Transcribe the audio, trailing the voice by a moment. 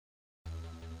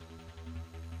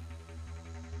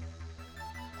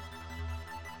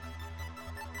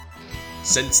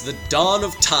Since the dawn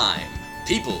of time,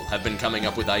 people have been coming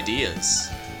up with ideas.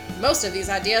 Most of these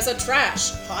ideas are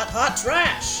trash. Hot, hot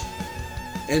trash.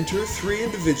 Enter three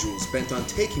individuals bent on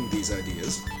taking these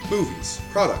ideas, movies,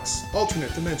 products,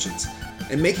 alternate dimensions,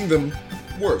 and making them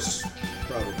worse,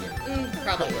 probably.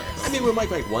 Probably worse. I mean, we might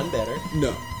make one better.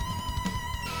 No.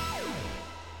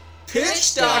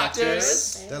 Pitch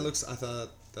Doctors! That looks like a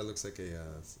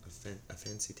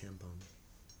fancy tampon.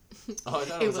 Oh, I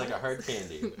thought it was like a hard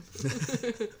candy.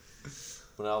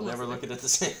 But I'll never look at it the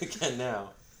same again now.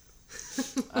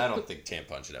 I don't think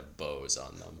tampons should have bows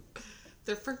on them.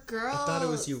 They're for girls. I thought it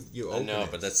was you I open know,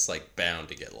 it. but that's like bound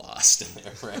to get lost in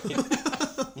there, right? You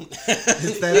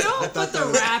don't put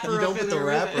the wrapper You up don't in put the there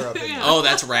wrapper with up it. in there. Yeah. Oh,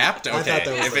 that's wrapped? I Okay, thought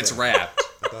that was if the it's wrap. wrapped.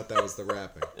 I thought that was the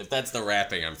wrapping. If that's the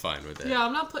wrapping, I'm fine with it. Yeah,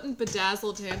 I'm not putting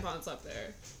bedazzled tampons up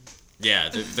there. Yeah,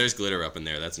 there's glitter up in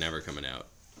there. That's never coming out.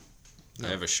 No.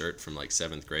 I have a shirt from like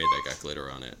 7th grade that got glitter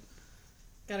on it.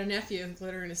 Got a nephew with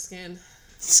glitter in his skin.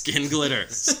 Skin glitter.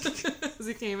 As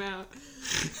he came out.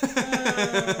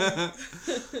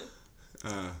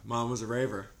 Mom was a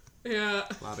raver. Yeah.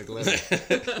 A lot of glitter.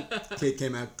 Kid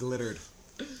came out glittered.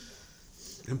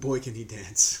 And boy, can he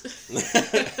dance.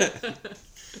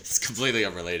 It's completely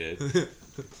unrelated.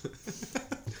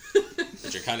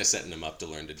 But you're kind of setting them up to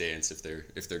learn to dance if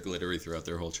they're glittery throughout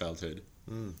their whole childhood.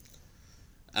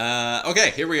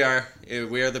 Okay, here we are.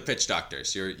 We are the Pitch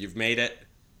Doctors. You've made it.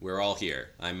 We're all here.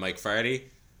 I'm Mike Farty.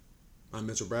 I'm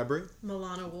Mitchell Bradbury.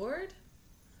 Milana Ward.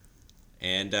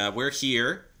 And we're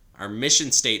here. Our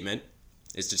mission statement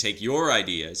is to take your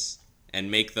ideas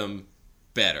and make them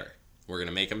better. We're going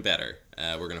to make them better.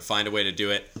 We're going to find a way to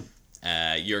do it.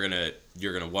 You're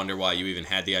gonna wonder why you even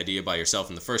had the idea by yourself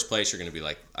in the first place. You're going to be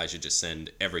like, I should just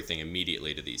send everything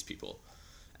immediately to these people.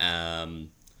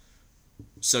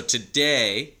 So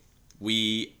today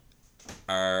we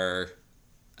are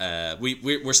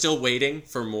we're still waiting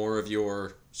for more of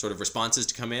your sort of responses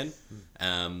to come in.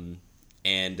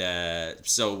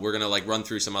 So we're going to like run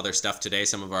through some other stuff today,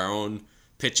 some of our own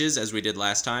pitches as we did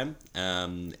last time,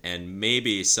 and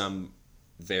maybe some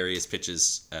various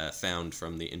pitches found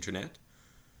from the internet.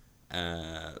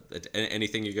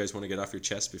 Anything you guys want to get off your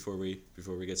chest before we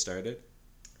get started?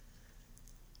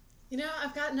 You know,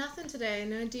 I've got nothing today.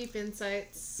 No deep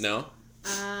insights. No?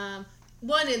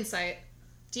 One insight.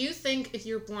 Do you think if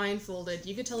you're blindfolded,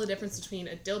 you could tell the difference between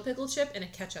a dill pickle chip and a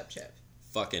ketchup chip?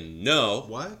 Fucking no.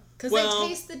 What? Because Well- they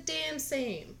taste the damn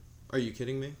same. Are you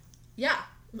kidding me? Yeah.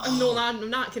 No, I'm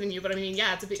not kidding you, but I mean,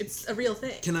 yeah, it's a real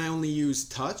thing. Can I only use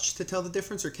touch to tell the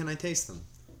difference, or can I taste them?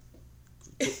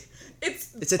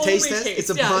 It's a only taste test? It's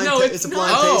a blind no, it's a not.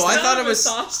 blind Oh, taste I test? thought it was.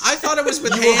 Massage. I thought it was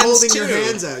with You hands were holding too. your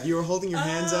hands out. You were holding your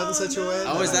hands out in such a way.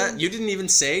 Oh, is that you didn't even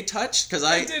say touch? Because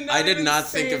I did did not not even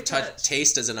think say of touch.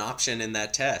 taste as an option in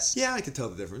that test. Yeah, I could tell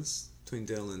the difference between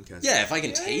dill and ketchup. Yeah, if I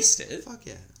can Really? taste it. Fuck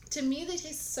yeah. To me, they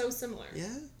taste so similar. Yeah.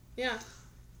 Yeah.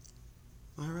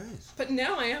 All right. But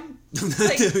now I am,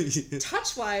 I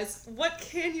touch-wise, what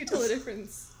can you tell the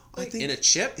difference? think In a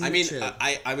chip? In I a mean, chip.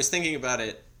 I was thinking about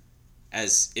it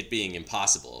as it being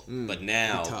impossible, but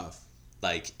now, tough.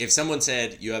 like, if someone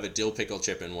said you have a dill pickle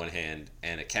chip in one hand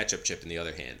and a ketchup chip in the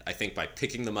other hand, I think by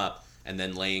picking them up and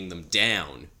then laying them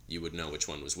down, you would know which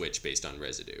one was which based on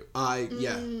residue. I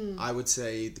would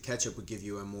say the ketchup would give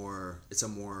you a more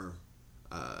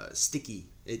sticky.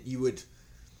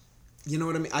 You know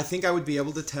what I mean? I think I would be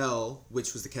able to tell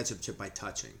which was the ketchup chip by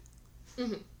touching.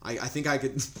 Mm-hmm. I think I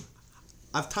could.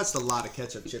 I've touched a lot of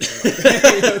ketchup chips in my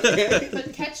day, okay?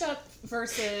 But ketchup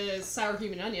versus sour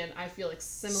cream and onion, I feel like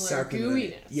similar Sour cream and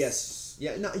onion. gooiness. Yes.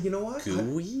 Yeah. No. You know what?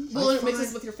 Gooey? Well, I it mixes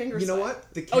find- with your fingers. You know sweat.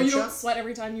 what? The Oh, you ketchup. don't sweat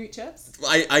every time you eat chips?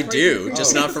 I do, Right.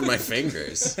 just Oh. not from my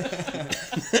fingers.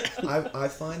 I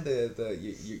find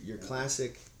your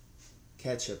classic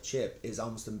ketchup chip is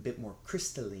almost a bit more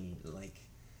crystalline. Like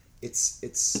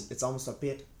it's almost a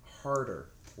bit harder,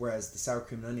 whereas the sour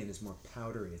cream and onion is more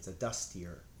powdery. It's a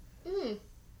dustier.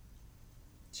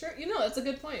 Sure. You know, that's a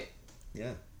good point.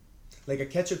 Yeah, like a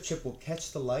ketchup chip will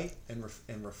catch the light and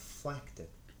reflect it,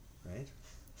 right?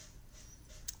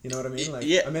 You know what I mean? Like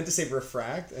Yeah. I meant to say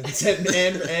refract and said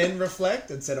and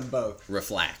reflect and said them both.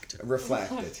 Reflect.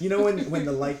 Reflect it. You know when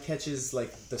the light catches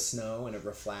like the snow and it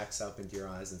reflects up into your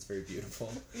eyes and it's very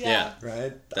beautiful, Yeah.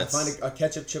 right? That's- I find a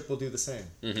ketchup chip will do the same.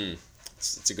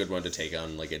 It's a good one to take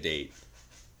on like a date.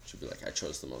 Should be like, I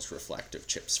chose the most reflective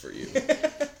chips for you.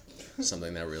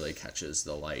 Something that really catches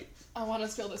the light. I want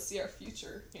us to be able to see our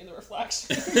future in the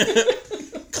reflection.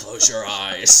 Close your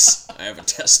eyes. I have a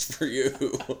test for you.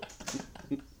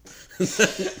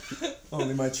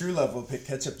 Only my true love will pick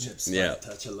ketchup chips. Yeah. By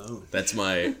touch alone. That's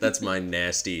my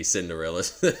nasty Cinderella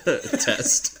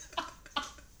test.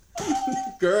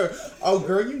 Girl,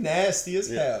 you nasty as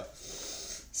hell.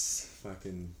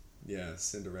 Fucking, yeah,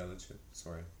 Cinderella chip.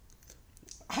 Sorry.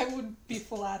 I would be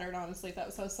flattered, honestly, if that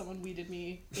was how someone weeded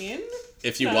me in.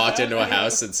 If you walked into a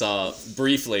house and saw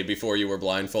briefly before you were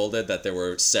blindfolded that there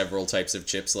were several types of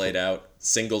chips laid out,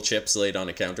 single chips laid on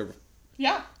a counter,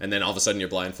 Yeah. and then all of a sudden you're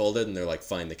blindfolded and they're like,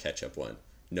 find the ketchup one.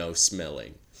 No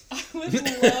smelling. I would love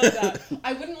that.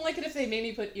 I wouldn't like it if they made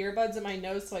me put earbuds in my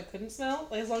nose so I couldn't smell,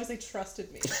 like, as long as they trusted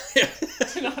me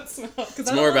to not smell.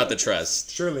 It's more about the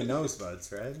trust. Surely nose buds,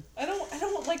 right? I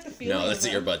don't like the feeling. No, that's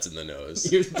of the them. earbuds in the nose.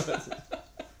 Earbuds.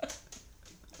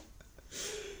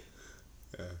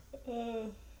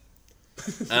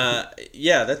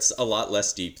 Yeah, that's a lot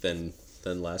less deep than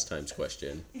last time's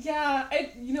question. Yeah,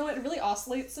 you know what? It really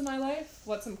oscillates in my life.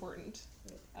 What's important?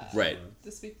 Right.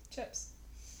 This week, chips.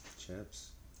 Chips.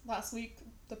 Last week,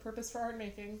 the purpose for art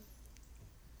making.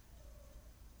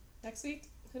 Next week,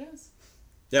 who knows?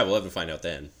 Yeah, we'll have to find out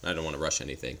then. I don't want to rush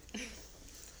anything.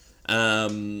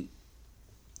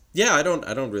 Yeah, I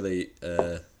don't really.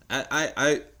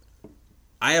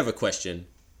 I have a question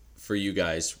for you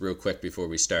guys, real quick before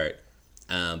we start.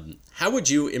 How would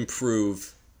you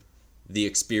improve the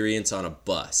experience on a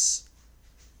bus?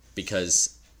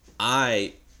 Because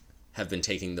I have been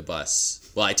taking the bus.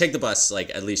 Well, I take the bus like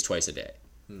at least twice a day.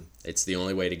 It's the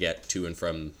only way to get to and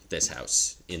from this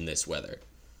house in this weather.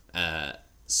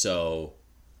 So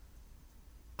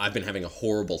I've been having a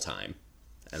horrible time,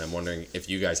 and I'm wondering if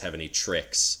you guys have any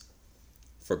tricks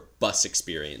for bus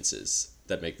experiences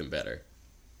that make them better.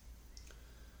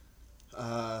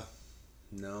 No.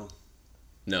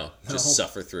 No, just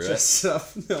suffer through Just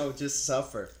it. just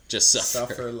suffer. Just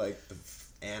suffer. Suffer like the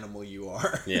animal you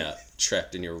are. Yeah,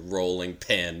 trapped in your rolling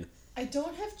pen. I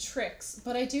don't have tricks,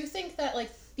 but I do think that like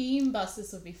theme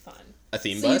buses would be fun. A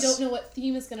theme so bus? you don't know what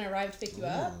theme is going to arrive to pick you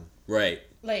up. Right.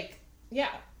 Like, yeah,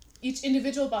 each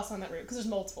individual bus on that route, because there's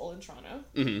multiple in Toronto.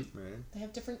 Mm-hmm. Right. They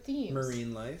have different themes.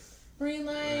 Marine life. Marine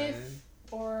life,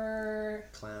 Right. or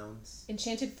Clowns.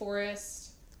 Enchanted Forest.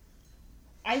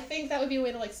 I think that would be a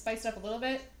way to like spice it up a little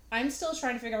bit. I'm still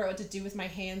trying to figure out what to do with my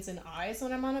hands and eyes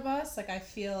when I'm on a bus. Like, I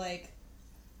feel like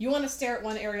you want to stare at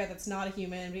one area that's not a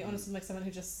human, but you want to seem like someone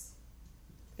who just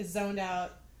is zoned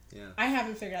out. Yeah. I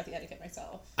haven't figured out the etiquette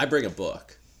myself. I bring a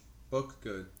book. Book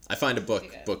good. I find a Pretty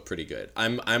good. book pretty good.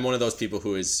 I'm one of those people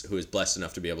who is blessed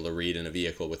enough to be able to read in a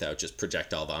vehicle without just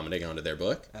projectile vomiting onto their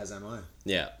book. As am I.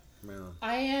 Yeah. Yeah.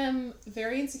 I am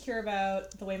very insecure about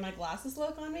the way my glasses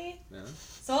look on me, Yeah.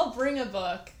 so I'll bring a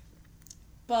book,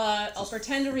 but I'll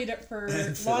pretend to read it for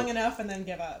long enough and then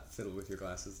give up. Fiddle with your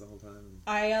glasses the whole time.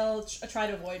 I'll try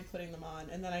to avoid putting them on,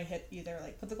 and then I hit either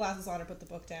like put the glasses on or put the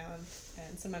book down,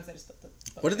 and sometimes I just put the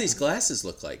book What do down. these glasses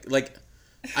look like? Like,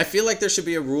 I feel like there should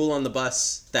be a rule on the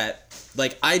bus that,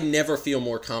 like, I never feel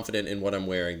more confident in what I'm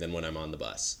wearing than when I'm on the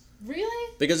bus.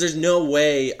 Really? Because there's no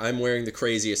way I'm wearing the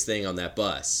craziest thing on that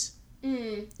bus.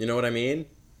 You know what I mean?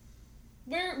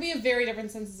 We have very different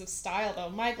senses of style, though.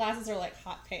 My glasses are like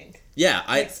hot pink. Yeah,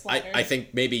 Like I splatter.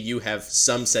 think maybe you have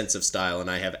some sense of style and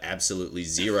I have absolutely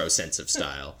zero sense of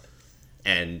style.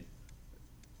 And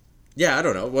yeah, I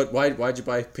don't know. Why'd you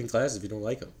buy pink glasses if you don't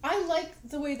like them? I like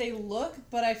the way they look,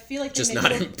 but I feel like they Just make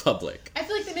not me in look, public. I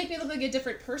feel like they make me look like a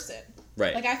different person.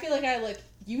 Right. Like, I feel like I look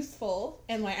youthful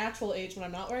and my actual age when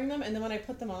I'm not wearing them, and then when I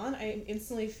put them on, I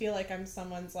instantly feel like I'm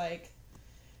someone's, like,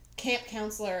 camp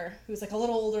counselor who's, like, a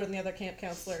little older than the other camp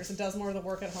counselors and does more of the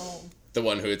work at home. The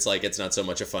one who it's like, it's not so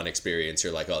much a fun experience.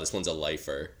 You're like, oh, this one's a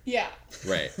lifer. Yeah.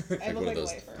 Right. I look one like of a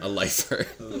those, lifer.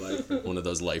 a lifer. Like, One of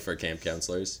those lifer camp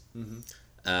counselors.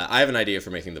 I have an idea for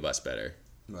making the bus better.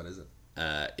 what is it?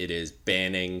 It is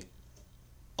banning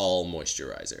all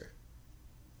moisturizer.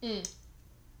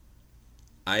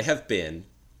 I have been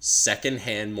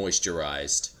secondhand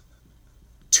moisturized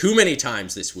too many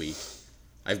times this week.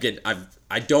 I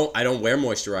don't wear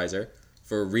moisturizer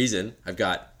for a reason. I've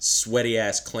got sweaty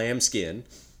ass clam skin,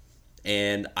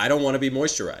 and I don't want to be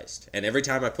moisturized. And every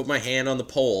time I put my hand on the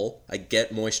pole, I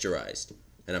get moisturized,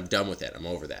 and I'm done with it. I'm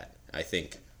over that. I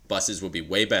think buses would be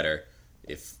way better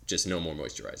if just no more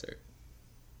moisturizer.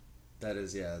 That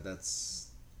is, yeah, that's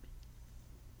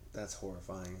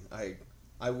horrifying.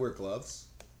 I wear gloves.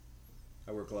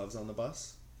 I wear gloves on the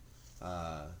bus.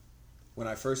 When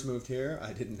I first moved here,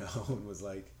 I didn't know and was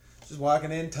like just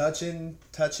walking in, touching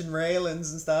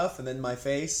railings and stuff, and then my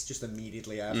face just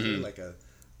immediately after like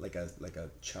a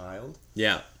child,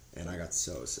 Yeah, and I got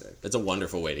so sick. that's a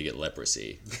wonderful way to get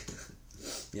leprosy.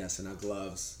 Yeah, so now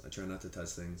gloves. I try not to touch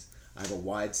things. I have a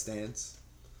wide stance.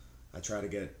 I try to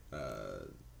get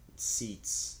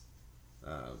seats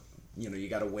you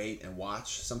got to wait and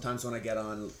watch. Sometimes when I get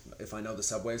on, if I know the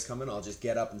subway's coming, I'll just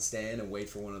get up and stand and wait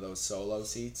for one of those solo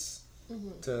seats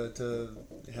to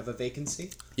have a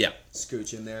vacancy. Yeah.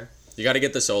 Scooch in there. You got to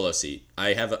get the solo seat.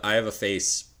 I have a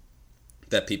face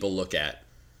that people look at,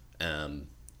 and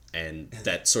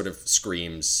that sort of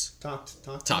screams, Talk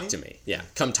to me. Yeah,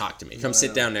 come talk to me. Come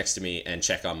sit down next to me and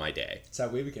check on my day. That's how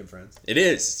we became friends. It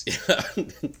is.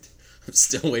 I'm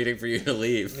still waiting for you to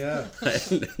leave. Yeah.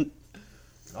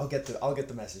 I'll get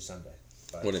the message someday.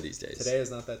 But one of these days. Today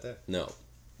is not that day. No.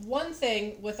 One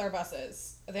thing with our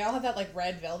buses, they all have that like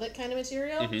red velvet kind of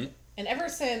material. Mm-hmm. And ever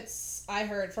since I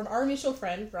heard from our mutual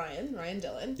friend, Ryan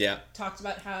Dillon, Yeah. talked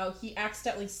about how he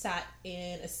accidentally sat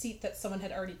in a seat that someone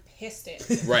had already pissed in.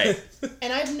 Right.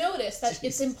 And I've noticed that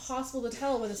it's impossible to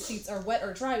tell when the seats are wet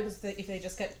or dry because if they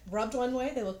just get rubbed one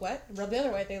way, they look wet. Rubbed the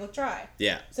other way, they look dry.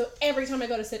 Yeah. So every time I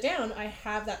go to sit down, I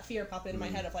have that fear pop into my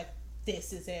head of like,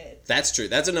 this is it. That's true.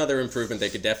 That's another improvement they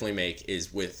could definitely make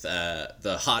is with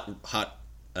the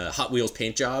Hot Wheels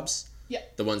paint jobs. Yeah.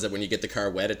 The ones that when you get the car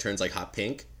wet, it turns like hot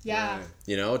pink. Yeah.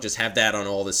 Right. Just have that on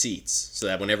all the seats so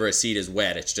that whenever a seat is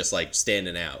wet, it's just like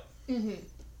standing out. Mm-hmm.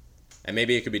 And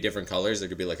maybe it could be different colors. There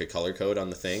could be like a color code on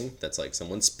the thing that's like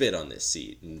someone spit on this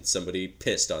seat and somebody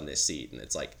pissed on this seat, and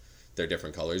it's like they're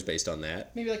different colors based on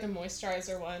that. Maybe like a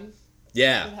moisturizer one.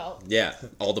 Yeah. Would help. Yeah.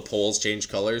 All the poles change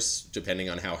colors depending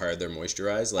on how hard they're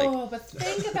moisturized. Like, but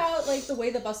think about like the way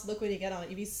the bus look when you get on it.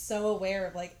 You'd be so aware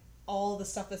of like all the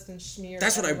stuff that's been smeared.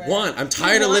 that's what I everywhere. want. I'm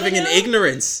tired of wanna living in know?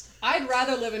 ignorance. I'd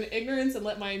rather live in ignorance and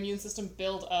let my immune system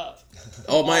build up.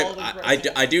 Oh my! All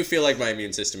the I do feel like my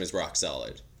immune system is rock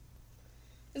solid.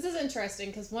 This is interesting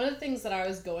because one of the things that I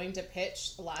was going to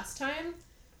pitch last time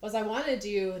was I want to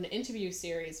do an interview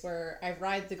series where I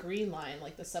ride the Green Line,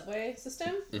 like the subway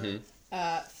system,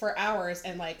 for hours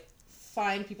and like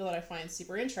find people that I find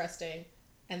super interesting,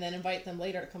 and then invite them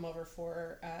later to come over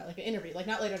for like an interview, like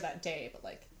not later that day, but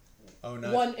like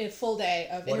a full day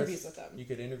of interviews with them. You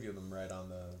could interview them right on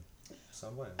the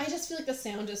subway. I just feel like the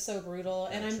sound is so brutal,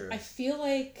 Yeah, and true. I feel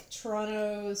like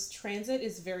Toronto's transit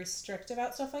is very strict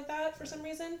about stuff like that for some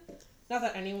reason. Not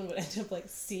that anyone would end up like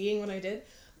seeing what I did,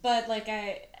 but like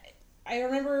I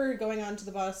remember going onto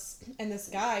the bus and this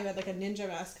guy who had like a ninja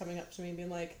mask coming up to me and being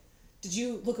like, "Did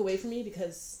you look away from me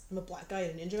because I'm a black guy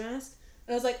in a ninja mask?"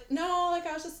 And I was like, "No, like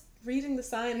I was just reading the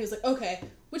sign." He was like, "Okay,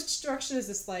 which direction is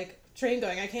this like train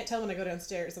going? I can't tell when I go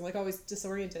downstairs. I'm like always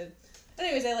disoriented."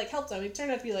 Anyways, I like helped him. He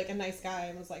turned out to be like a nice guy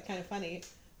and was like kind of funny.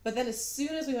 But then as soon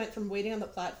as we went from waiting on the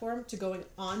platform to going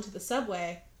onto the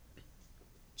subway,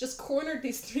 just cornered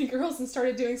these three girls and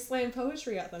started doing slam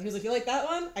poetry at them. He was like, "You like that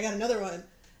one? I got another one."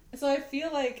 And so I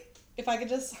feel like if I could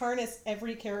just harness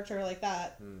every character like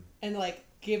that and like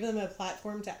give them a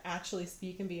platform to actually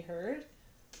speak and be heard,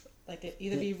 like it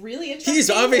either be really interesting. He's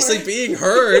obviously being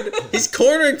heard. He's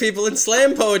cornering people and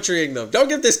slam poetrying them. Don't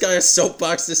give this guy a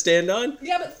soapbox to stand on.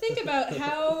 Yeah, but think about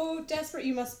how desperate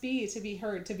you must be to be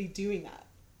heard, to be doing that.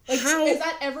 Like, How? is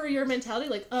that ever your mentality?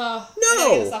 Like, No. I gotta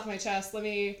get this off my chest. Let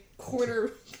me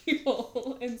corner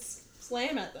people and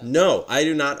slam at them. No, I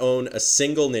do not own a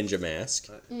single ninja mask.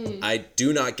 I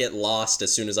do not get lost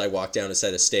as soon as I walk down a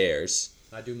set of stairs.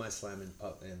 I do my slam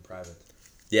in private.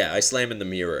 Yeah, I slam in the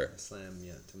mirror. I slam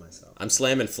to myself. I'm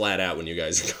slamming flat out when you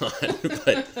guys are gone,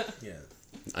 but Yeah.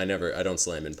 I don't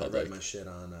slam in I public. write my shit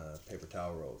on paper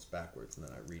towel rolls backwards, and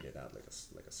then I read it out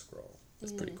like a scroll.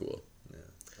 That's pretty cool. Yeah,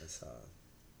 that's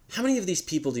How many of these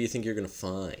people do you think you're going to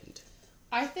find?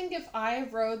 I think if I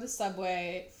rode the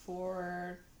subway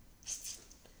for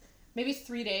maybe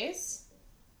 3 days,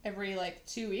 every like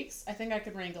 2 weeks, I think I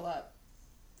could wrangle up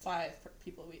 5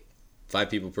 people a week. 5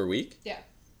 people per week? Yeah.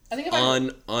 I think if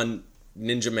On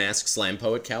Ninja Mask Slam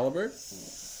Poet caliber?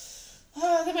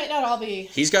 they might not all be.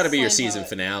 He's got to be your slam season poet.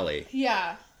 finale.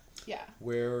 Yeah. Yeah.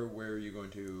 Where are you going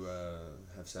to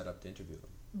have set up to interview them?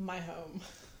 My home.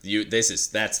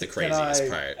 That's the craziest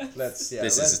part. This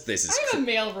This is I have a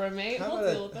male roommate. How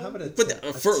We'll deal with about them.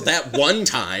 but for that one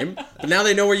time, but now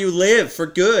they know where you live for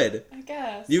good. I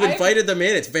guess. You invited them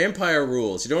in. It's vampire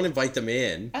rules. You don't invite them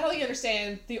in. I don't think you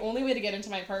understand. The only way to get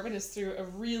into my apartment is through a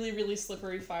really, really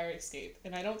slippery fire escape,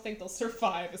 and I don't think they'll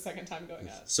survive a second time going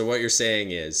up. So what you're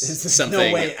saying is There's something.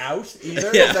 no way out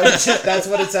either. Yeah. That's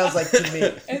what it sounds like to me.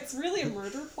 It's really a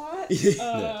murder plot.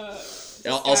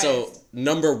 Also, Disguised.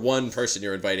 number one person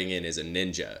you're inviting in is a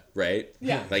ninja, right?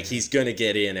 Yeah. Like he's gonna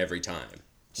get in every time.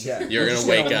 Yeah. You're He's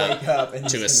gonna wake up and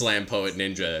to a he's slam poet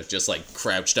ninja just like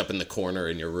crouched up in the corner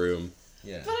in your room.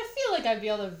 Yeah. But I feel like I'd be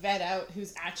able to vet out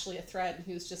who's actually a threat and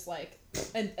who's just like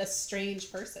a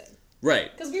strange person.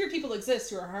 Right. Because weird people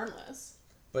exist who are harmless.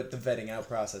 But the vetting out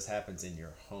process happens in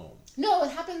your home. No,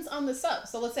 it happens on the sub.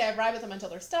 So let's say I ride with them until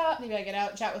they're stopped. Maybe I get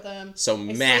out, chat with them. So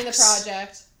explain max the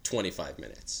project. 25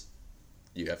 minutes.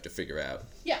 You have to figure out.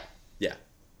 Yeah. Yeah.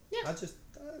 Yeah. I just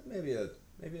maybe a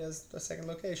second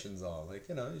location's all, like,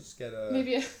 you just get a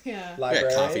Maybe yeah.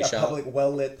 library, coffee a shop.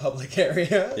 well lit public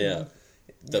area. Yeah. and,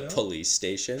 The police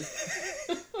station.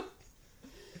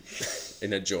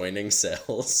 In adjoining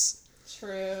cells.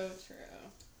 True.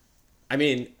 I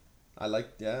mean, I like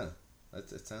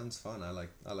it sounds fun. I like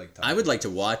talking. I would like to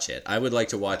watch it. I would like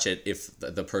to watch it if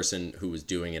the person who was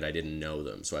doing it, I didn't know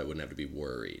them, so I wouldn't have to be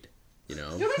worried. You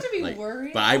know? You don't have to be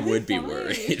worried. But I I'll would be fine.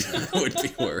 worried. I would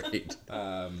be worried.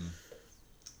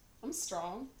 I'm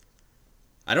strong.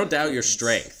 I don't doubt your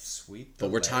strength, Sweet.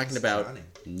 but we're talking about Johnny.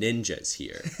 ninjas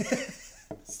here.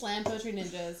 Slam poetry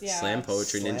ninjas, yeah. Slam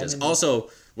poetry ninjas. Slamming- Also,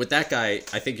 with that guy,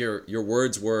 I think your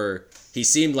words were, he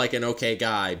seemed like an okay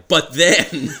guy, but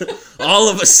then, all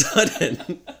of a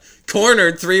sudden,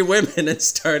 cornered 3 women and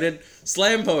started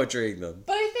slam poetrying them.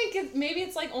 But I think maybe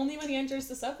it's like only when he enters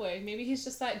the subway. Maybe he's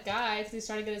just that guy because he's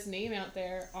trying to get his name out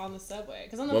there on the subway.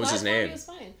 Because on the What was his platform name? he was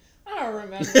fine. I don't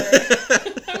remember.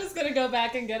 I was gonna go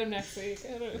back and get him next week.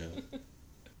 I don't know.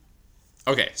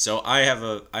 Okay, so I have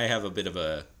a bit of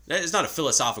a, it's not a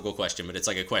philosophical question, but it's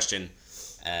like a question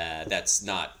that's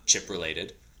not chip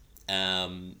related.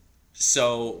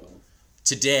 So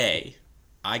today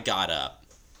I got up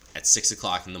at 6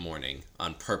 o'clock in the morning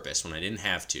on purpose when I didn't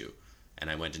have to, and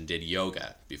I went and did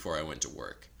yoga before I went to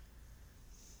work.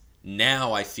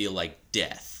 Now I feel like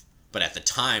death, but at the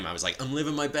time I was like, I'm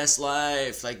living my best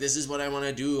life. Like, this is what I want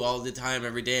to do all the time,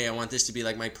 every day. I want this to be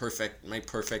like my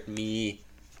perfect me,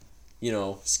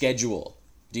 schedule.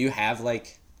 Do you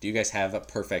guys have a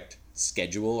perfect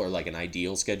schedule or like an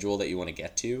ideal schedule that you want to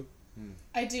get to?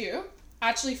 I do.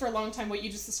 Actually, for a long time, what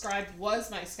you just described was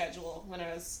my schedule when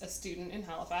I was a student in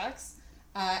Halifax.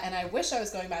 And I wish I was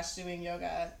going back to doing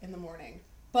yoga in the morning.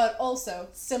 But also,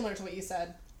 similar to what you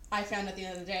said, I found at the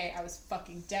end of the day I was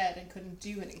fucking dead and couldn't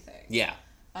do anything. Yeah.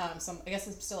 So I guess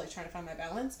I'm still like trying to find my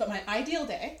balance. But my ideal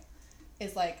day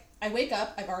is like, I wake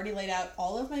up, I've already laid out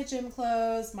all of my gym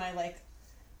clothes, my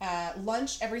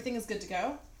lunch, everything is good to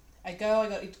go. I go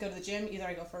to the gym, either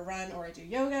I go for a run or I do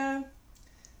yoga.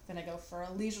 Then I go for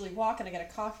a leisurely walk and I get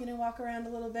a coffee and I walk around a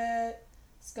little bit,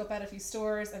 scope out a few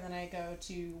stores, and then I go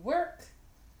to work.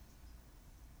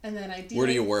 And then I do. Where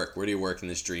do you work? Where do you work in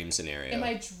this dream scenario? In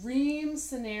my dream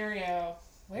scenario,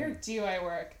 where do I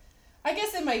work? I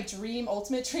guess in my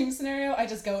ultimate dream scenario, I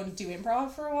just go and do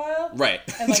improv for a while. Right.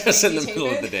 And, Just in the maybe middle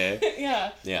tape of the day. it.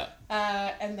 Yeah.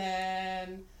 Yeah. And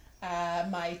then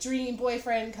my dream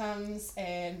boyfriend comes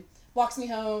and walks me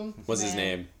home. What's his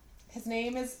name? His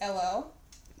name is LL.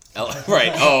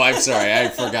 Right. Oh, I'm sorry.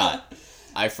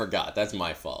 I forgot. That's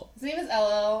my fault. His name is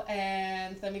LL,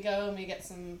 and then we go and we get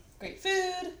some great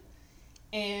food.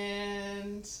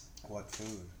 And What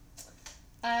food?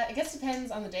 I guess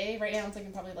depends on the day. Right now I'm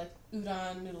thinking probably like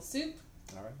udon noodle soup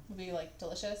All right. would be like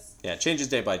delicious. Yeah, it changes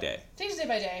day by day. Changes day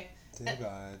by day.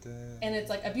 And it's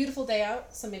like a beautiful day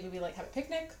out, so maybe we like have a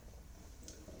picnic.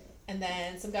 And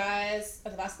then some guys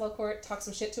at the basketball court talk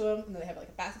some shit to him, and then they have like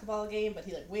a basketball game, but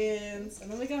he like wins, and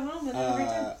then we go home and have a great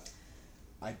time.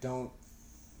 I don't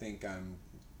think I'm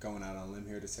going out on a limb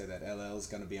here to say that LL is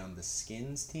going to be on the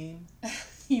Skins team.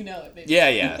 You know it, baby.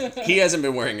 Yeah. He hasn't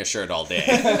been wearing a shirt all day.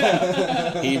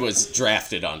 He was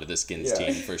drafted onto the Skins Yeah.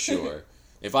 team for sure.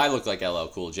 If I looked like LL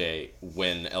Cool J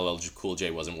when LL Cool J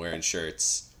wasn't wearing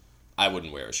shirts, I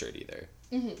wouldn't wear a shirt either.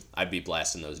 Mm-hmm. I'd be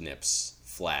blasting those nips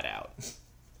flat out.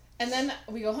 And then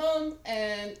we go home,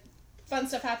 and fun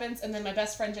stuff happens, and then my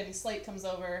best friend Jenny Slate comes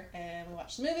over, and we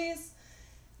watch the movies,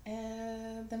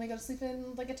 and then we go to sleep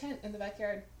in like a tent in the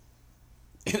backyard.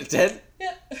 In a tent?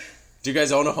 Yeah. Do you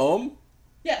guys own a home?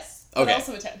 Yes. But Okay.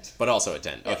 also a tent. But also a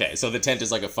tent. Yes. Okay, so the tent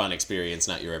is like a fun experience,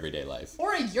 not your everyday life.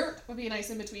 Or a yurt would be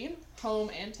nice in between. Home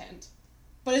and tent.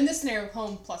 But in this scenario,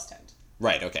 home plus tent.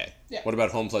 Right, okay. Yeah. What about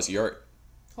home plus yurt?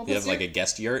 Home You plus have like a yurt,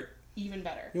 guest yurt? even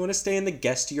better. You want to stay in the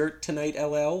guest yurt tonight,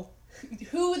 LL?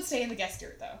 Who would stay in the guest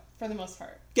yurt, though, for the most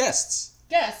part? Guests.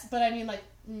 Yes, but I mean, like,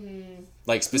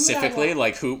 Like specifically, want?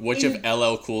 like which In- of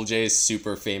LL Cool J's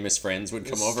super famous friends would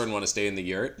come Yes. over and want to stay in the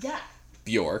yurt? yeah.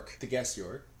 Bjork. The guest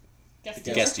yard. Guest The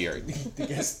yurt. Guest yurt. The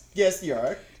guest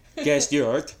yard. Guest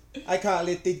yurt. I call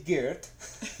it the yurt.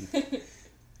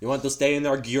 You want to stay in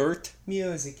our yurt?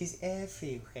 Music is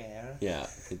everywhere. Yeah,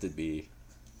 it would be.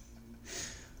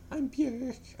 I'm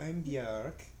Bjork. I'm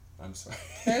Björk. I'm sorry.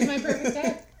 There's my perfect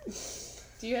day.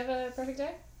 Do you have a perfect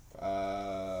day?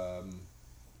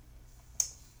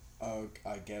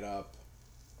 I get up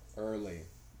early,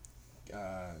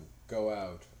 go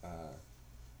out,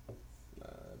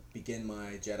 begin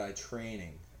my Jedi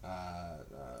training,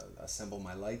 assemble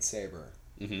my lightsaber,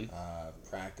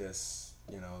 practice,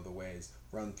 the ways,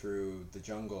 run through the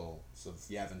jungles of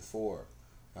Yavin 4,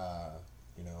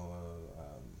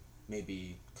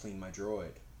 maybe clean my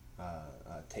droid,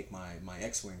 take my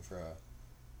X-wing for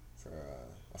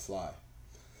a fly.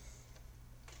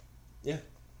 Yeah,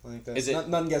 I think that's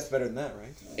nothing gets better than that,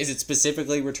 right? Is it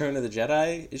specifically Return of the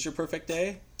Jedi is your perfect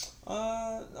day?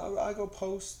 I go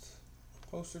post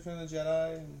Return of the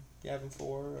Jedi and Yavin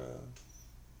 4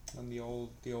 on the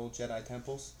old Jedi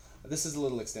temples. This is a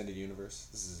little extended universe.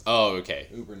 This is okay.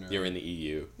 Uber nerd. You're in the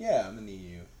EU. Yeah, I'm in the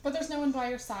EU. But there's no one by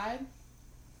your side?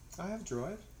 I have a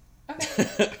droid.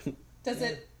 Okay. Does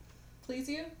it please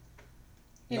you?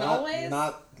 In all ways?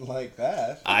 Not like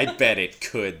that. I bet it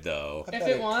could, though. If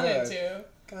it wanted to.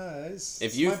 Guys,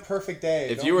 it's my perfect day.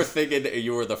 If you were thinking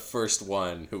you were the first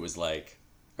one who was like,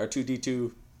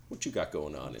 R2-D2, what you got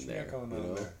going on in there?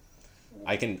 There?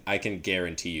 I can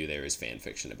guarantee you there is fan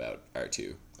fiction about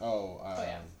R2.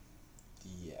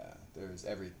 Yeah. There's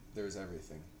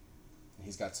everything.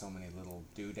 He's got so many little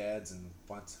doodads and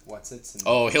what's it's.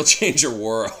 And he'll change your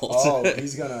world.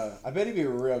 He's gonna. I bet he'd be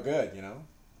real good.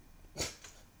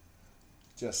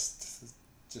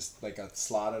 Just like a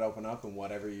slot it open up and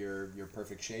whatever your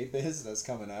perfect shape is that's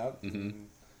coming out. Mm-hmm.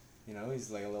 And, he's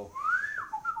like a little.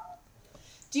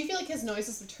 Do you feel like his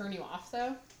noises would turn you off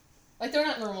though? Like they're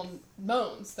not normal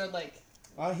moans. They're like.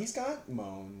 He's got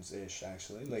moans-ish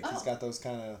actually. Like he's got those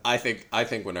kind of. I think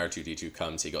when R2-D2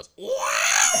 comes, he goes. Wow!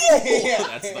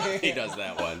 He does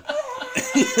that one.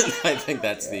 I think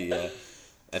that's the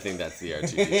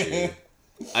R2-D2.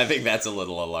 I think that's a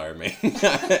little alarming.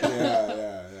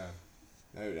 Yeah.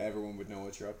 Everyone would know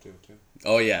what you're up to too.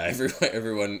 Oh yeah,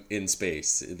 everyone in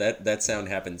space. That sound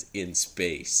happens in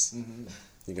space. Mm-hmm.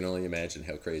 You can only imagine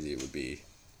how crazy it would be.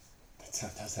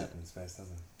 That does happen in space,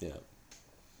 doesn't it?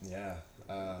 Yeah.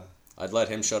 Yeah. I'd let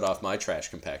him shut off my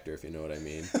trash compactor, if you know what I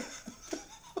mean.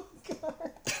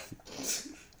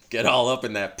 Get all up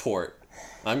in that port.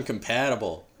 I'm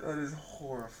compatible. That is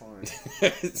horrifying.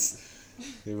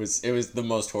 It was the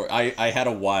most I had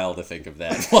a while to think of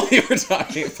that while you were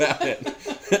talking about it.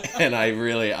 And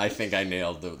I think I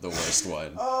nailed the worst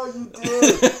one. Oh, you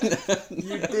did.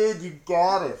 You did. You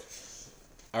got it.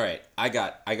 All right, I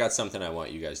got something I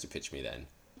want you guys to pitch me then.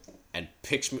 And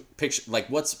picture like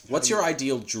what's your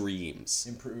ideal dreams?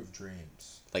 Improve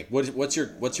dreams. Like what's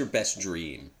your best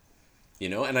dream?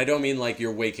 And I don't mean like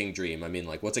your waking dream. I mean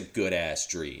like what's a good ass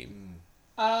dream?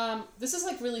 This is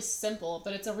like really simple,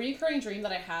 but it's a recurring dream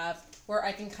that I have where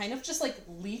I can kind of just like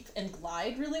leap and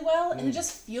glide really well, and it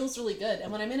just feels really good. And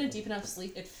when I'm in a deep enough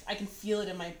sleep, I can feel it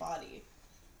in my body.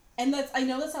 And I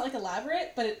know that's not like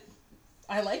elaborate, but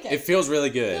I like it. It feels really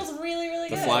good. It feels really, really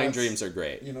good. The flying dreams are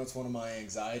great. It's one of my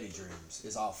anxiety dreams.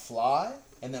 Is I'll fly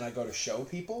and then I go to show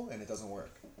people and it doesn't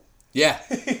work. Yeah,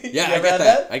 I get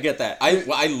that. I get that.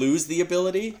 I lose the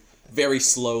ability very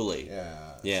slowly.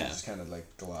 Yeah. So just kind of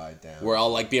like glide down. Where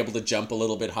I'll like be able to jump a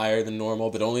little bit higher than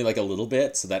normal, but only like a little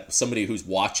bit, so that somebody who's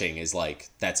watching is like,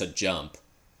 that's a jump.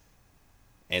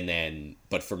 And then,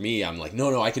 but for me, I'm like,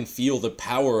 no, I can feel the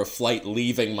power of flight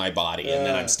leaving my body, and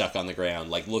then I'm stuck on the ground,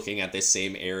 like looking at this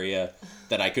same area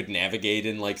that I could navigate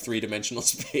in like 3-dimensional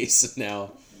space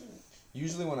now.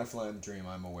 Usually when I fly in a dream,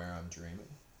 I'm aware I'm dreaming.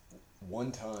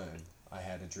 One time, I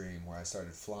had a dream where I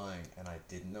started flying, and I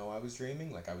didn't know I was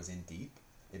dreaming, like I was in deep.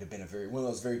 It had been one of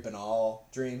those very banal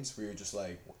dreams where you're just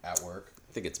like at work.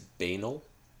 I think it's banal.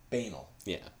 Banal.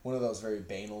 Yeah. One of those very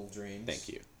banal dreams. Thank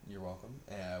you. You're welcome.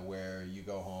 Where you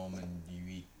go home and you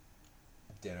eat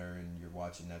dinner and you're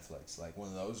watching Netflix, like one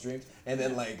of those dreams. And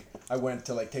then like I went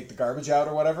to like take the garbage out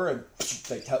or whatever, and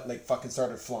like fucking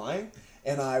started flying,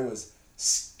 and I was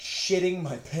shitting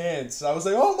my pants. I was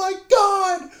like, oh my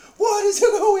god, what is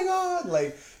going on?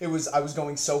 Like I was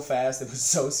going so fast, it was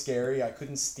so scary. I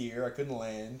couldn't steer, I couldn't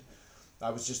land. I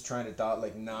was just trying to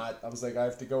I was like, I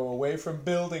have to go away from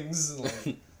buildings.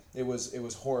 Like, it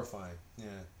was horrifying. Yeah.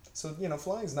 So,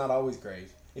 flying's not always great.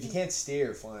 If you can't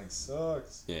steer, flying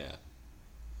sucks. Yeah.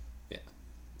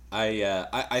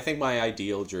 I think my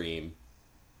ideal dream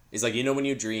is like, when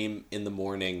you dream in the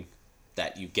morning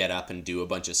that you get up and do a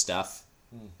bunch of stuff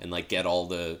and like get all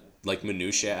the like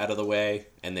minutia out of the way,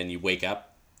 and then you wake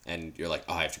up and you're like,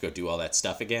 oh, I have to go do all that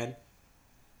stuff again.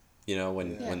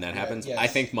 When that happens. Yes. I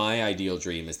think my ideal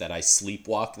dream is that I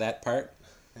sleepwalk that part.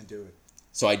 And do it.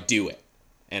 So I do it.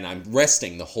 And I'm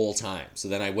resting the whole time. So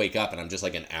then I wake up and I'm just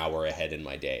like an hour ahead in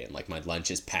my day. And like my lunch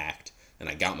is packed. And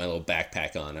I got my little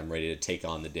backpack on. I'm ready to take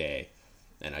on the day.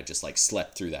 And I just like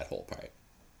slept through that whole part.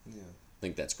 Yeah.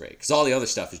 think that's great because all the other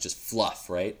stuff is just fluff,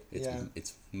 right? Yeah.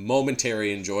 It's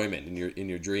momentary enjoyment in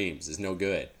your dreams is no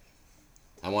good.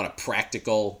 I want a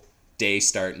practical day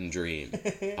starting dream.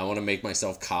 I want to make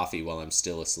myself coffee while I'm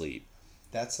still asleep.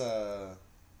 That's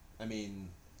I mean,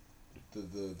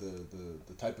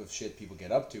 the type of shit people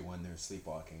get up to when they're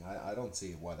sleepwalking. I don't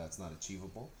see why that's not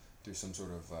achievable through some sort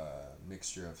of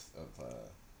mixture of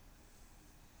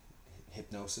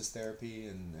hypnosis therapy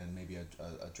and maybe a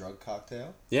drug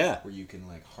cocktail. Yeah. Where you can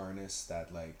like harness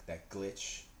that like that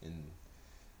glitch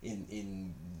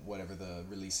in whatever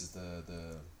releases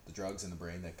the drugs in the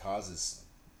brain that causes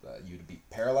you to be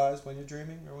paralyzed when you're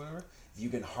dreaming or whatever. If you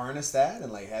can harness that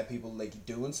and like have people like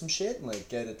doing some shit and like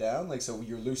get it down, like so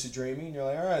you're lucid dreaming and you're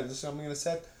like, all right, I'm gonna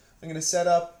set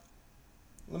up.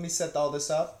 Let me set all this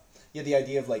up. Yeah, the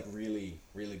idea of like really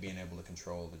being able to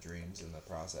control the dreams and the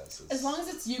process. As long as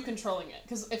it's you controlling it,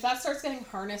 because if that starts getting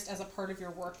harnessed as a part of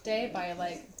your workday by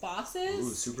like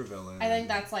bosses, super villain. I think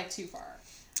that's like too far.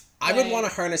 I would want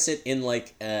to harness it in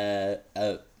like an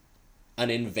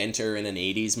inventor in an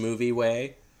 80s movie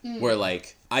way, where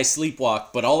like I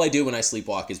sleepwalk, but all I do when I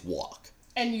sleepwalk is walk.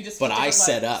 And you just. But I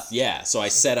set up, so I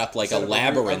set up like a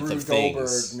labyrinth of things.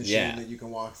 Goldberg machine that you can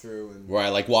walk through, and where I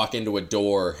like walk into a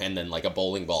door and then like a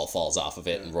bowling ball falls off of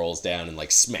it and rolls down and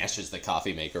like smashes the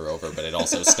coffee maker over, but it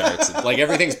also starts like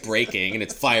everything's breaking and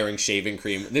it's firing shaving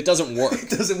cream and it doesn't work. It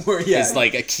doesn't work. Yeah, it's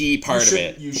like a key part of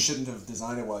it. You shouldn't have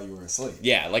designed it while you were asleep.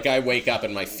 Yeah, like I wake up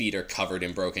and my feet are covered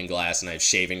in broken glass and I have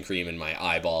shaving cream in my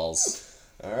eyeballs.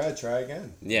 All right, try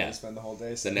again. Yeah. You spend the whole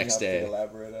day. The next day. The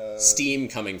elaborate, steam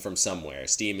coming from somewhere.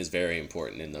 Steam is very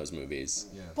important in those movies.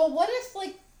 Yeah. But what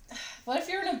if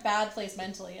you're in a bad place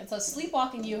mentally, and so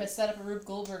sleepwalking you has set up a Rube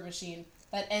Goldberg machine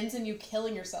that ends in you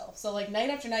killing yourself. So like night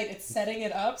after night, it's setting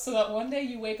it up so that one day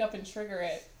you wake up and trigger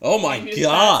it. Oh my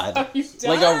god!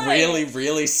 Like a really,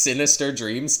 really sinister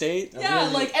dream state. Yeah,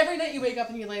 like every night you wake up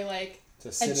and you lay like a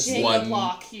Jenga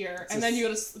block here, and then you go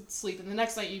to sleep, and the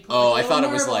next night you put I thought it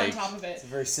was like on top of it. It's a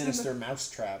very sinister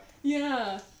mousetrap.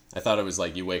 Yeah. I thought it was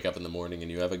like you wake up in the morning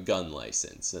and you have a gun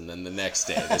license, and then the next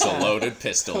day there's a loaded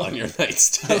pistol on your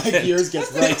nightstand. Like yours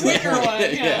gets right to the point. One,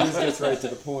 yeah. Yours gets right to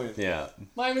the point. Yeah.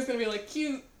 Mine was gonna be like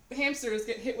cute hamsters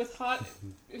get hit with hot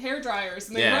hair dryers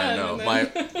and they run. No,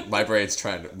 and then... my brain's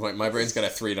my brain's got a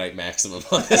 3-night maximum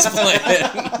on this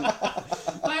plan.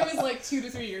 Mine was like 2 to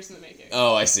 3 years in the making.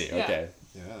 Oh, I see. Okay.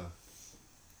 Yeah.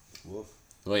 Woof.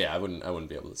 Well, yeah, I wouldn't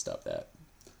be able to stop that.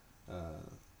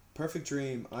 Perfect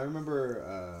dream. I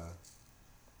remember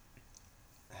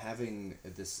having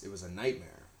this. It was a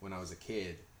nightmare when I was a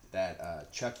kid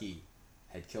that Chucky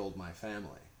had killed my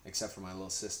family, except for my little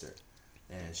sister,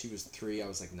 and she was 3. I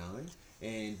was like 9,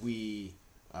 and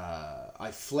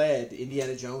I fled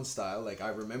Indiana Jones style. Like I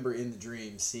remember in the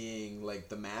dream seeing like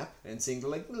the map and seeing the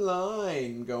like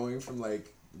line going from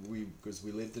like because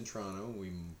we lived in Toronto.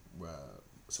 And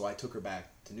so I took her back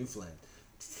to Newfoundland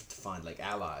to find like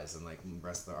allies and like the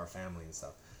rest of our family and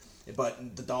stuff.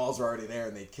 But the dolls were already there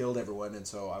and they'd killed everyone, and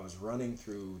so I was running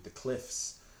through the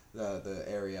cliffs, the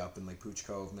area up in like Pooch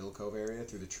Cove, Middle Cove area,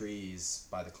 through the trees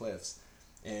by the cliffs,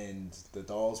 and the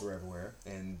dolls were everywhere.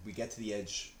 And we get to the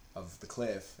edge of the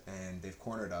cliff and they've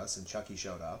cornered us, and Chucky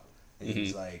showed up and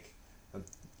he's like,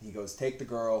 he goes, take the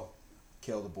girl,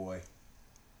 kill the boy.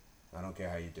 I don't care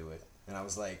how you do it. And I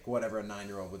was like, whatever a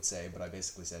 9-year-old would say, but I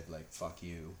basically said, like, fuck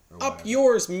you. Or whatever. Up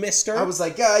yours, mister. I was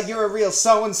like, you're a real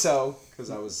so-and-so. Because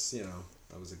I was,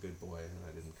 I was a good boy, and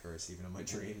I didn't curse even in my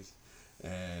dreams.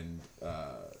 And,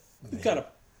 you got a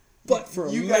butt for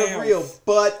a you mouth. got a real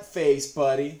butt face,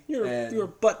 buddy. You're a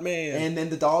butt man. And then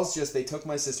the dolls they took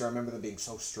my sister. I remember them being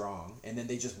so strong. And then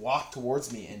they just walked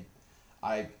towards me, and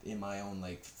I, in my own,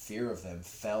 like, fear of them,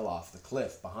 fell off the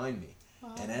cliff behind me.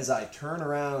 Wow. And as I turned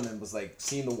around and was like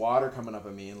seeing the water coming up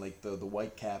at me and like the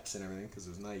white caps and everything because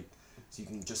it was night, so you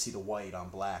can just see the white on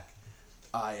black,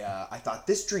 I thought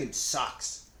this dream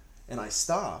sucks, and I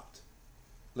stopped,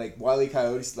 like Wile E.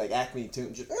 Coyote's like Acme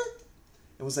tune, just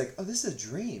and was like, oh, this is a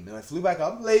dream, and I flew back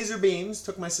up, laser beams,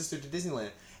 took my sister to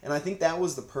Disneyland, and I think that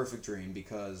was the perfect dream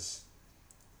because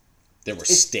there were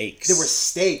stakes. There were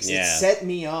stakes. Yeah. It set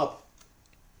me up.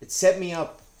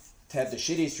 To have the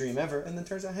shittiest dream ever, and then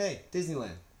turns out, hey,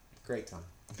 Disneyland, great time.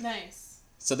 Nice.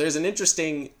 So there's an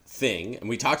interesting thing, and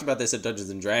we talked about this at Dungeons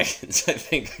and Dragons, I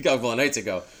think, a couple of nights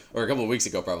ago, or a couple of weeks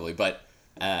ago probably, but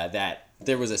that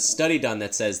there was a study done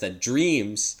that says that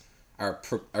dreams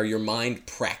are your mind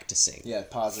practicing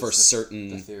for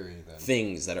certain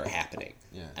things that are happening.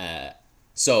 Yeah.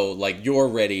 So, like, you're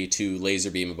ready to laser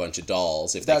beam a bunch of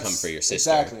dolls if they come for your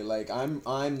sister. Exactly. Like,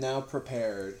 I'm now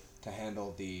prepared to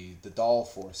handle the doll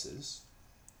forces,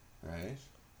 right?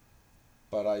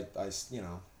 but I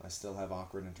still have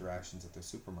awkward interactions at the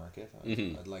supermarket.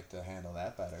 I'd like to handle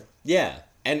that better. Yeah,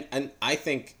 and I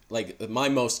think, like, my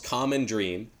most common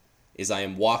dream is I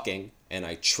am walking and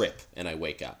I trip and I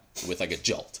wake up with, like, a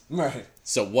jolt. Right.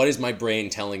 So what is my brain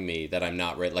telling me that I'm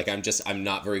not right? Like, I'm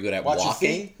not very good at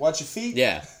walking. Watch your feet.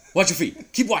 Yeah. Watch your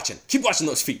feet. Keep watching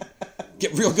those feet.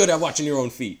 Get real good at watching your own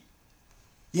feet.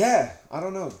 Yeah, I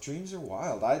don't know. Dreams are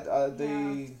wild. I'd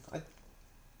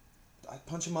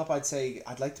punch them up. I'd say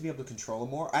I'd like to be able to control them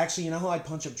more. Actually, you know how I'd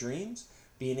punch up dreams?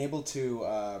 Being able to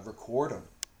record them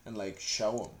and, like,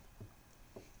 show them.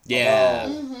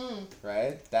 Yeah.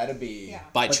 Right? That'd be... Yeah.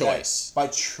 By but choice. By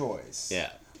choice. Yeah.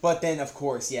 But then, of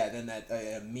course, then that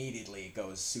immediately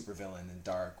goes super villain and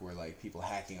dark, where, like, people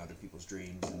hacking other people's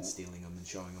dreams and stealing them and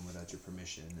showing them without your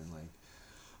permission, and,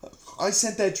 like, I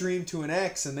sent that dream to an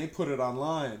ex and they put it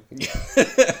online.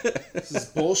 This is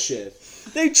bullshit.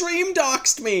 They dream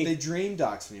doxed me. They dream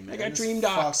doxed me, man. I got It's dream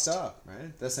doxed. fucked up,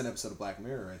 right? That's an episode of Black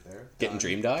Mirror right there. Getting Done.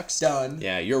 dream doxed? Done.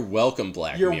 Yeah, you're welcome,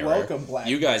 Black You're Mirror. welcome, Black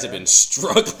You guys have Mirror. been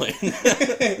struggling.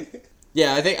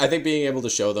 Yeah, I think being able to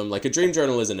show them, like, a dream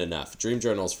journal isn't enough. Dream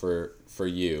journal's for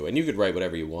you, and you could write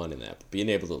whatever you want in that. But being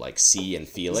able to, like, see and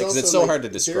feel it, because it's so hard to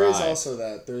describe. There is also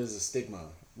there is a stigma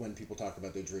when people talk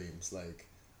about their dreams. Like,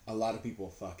 a lot of people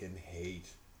fucking hate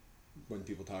when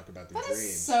people talk about their That dreams.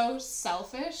 is so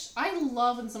selfish. I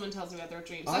love when someone tells me about their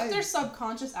dreams. Like, their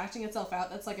subconscious acting itself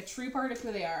out. That's, like, a true part of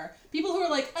who they are. People who are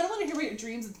like, I don't want to hear about your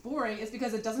dreams, it's boring. It's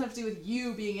because it doesn't have to do with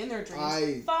you being in their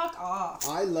dreams. Fuck off.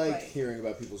 I like Right. hearing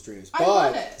about people's dreams, I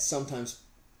love but it. sometimes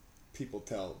people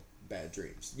tell bad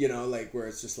dreams. You know, like, where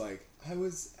it's just like, I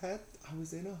was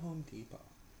in a Home Depot.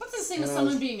 What's the same as And I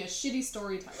someone was- being a shitty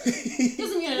storyteller? It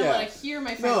doesn't mean I don't Yeah. want to hear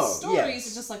my friends' No, stories. yes.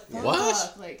 It's just like, fuck,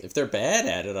 What? like... If they're bad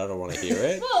at it, I don't want to hear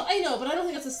it. Well, I know, but I don't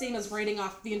think that's the same as writing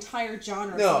off the entire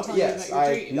genre No, from telling yes, you about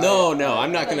your I- dreams. No,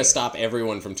 I'm not going to Like- stop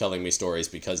everyone from telling me stories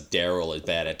because Daryl is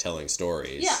bad at telling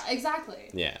stories. Yeah, exactly.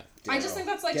 Yeah. I just think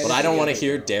that's like... Get But it I don't want to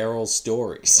together, hear Daryl. Daryl's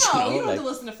stories. No, you know? you don't Like, have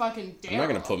to listen to fucking Daryl. I'm not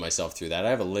going to put myself through that.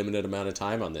 I have a limited amount of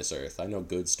time on this earth. I know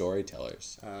good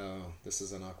storytellers. This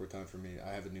is an awkward time for me.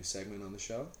 I have a new segment on the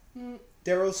show. Hmm.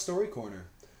 Daryl's Story Corner.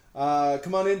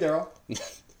 Come on in, Daryl.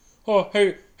 Oh,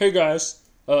 hey guys.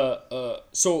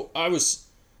 So I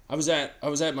was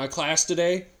at my class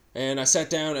today, and I sat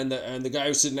down, and the guy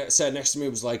who sat next to me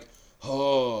was like,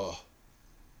 "Oh,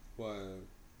 What?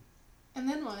 And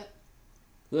then what?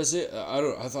 that's it."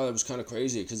 I thought it was kind of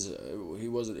crazy because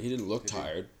he didn't look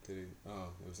tired. Did he? Oh,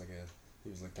 it was like he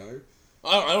was like tired.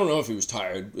 I don't know if he was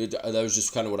tired. That was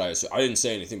just kind of what I said. I didn't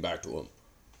say anything back to him.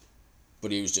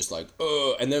 But he was just like,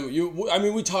 and then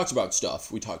we talked about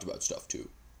stuff. We talked about stuff too.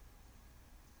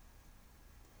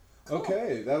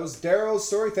 Okay, that was Daryl's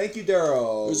story. Thank you,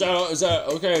 Daryl. Is that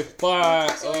okay? Bye.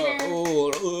 Talk to you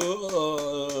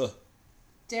later.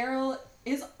 Daryl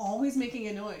is always making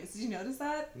a noise. Did you notice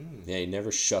that? Yeah, he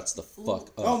never shuts the fuck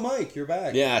up. Oh, Mike, you're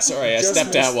back. Yeah, sorry, I Just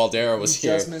stepped missed- out while Daryl was you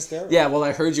here. just missed Daryl. Yeah, well,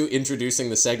 I heard you introducing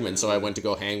the segment, so I went to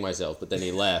go hang myself, but then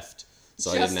he left,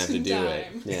 so I Just didn't have to in do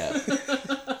time.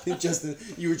 it. Yeah,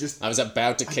 You were just. I was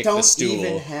about to I kick don't the stool.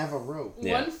 even have a rope.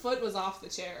 Yeah. One foot was off the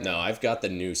chair. No, I've got the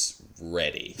noose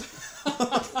ready.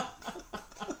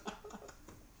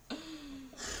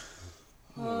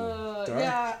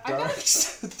 Yeah, I've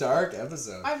got dark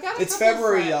episode. I've got a It's couple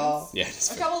February, friends. y'all. Yeah,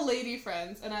 it's a couple lady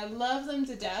friends, and I love them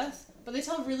to death. But they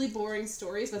tell really boring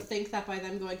stories, but think that by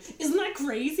them going, "Isn't that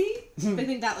crazy?" they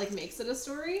think that like makes it a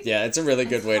story. yeah, it's a really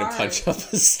good It's way to hard. punch up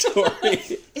a story.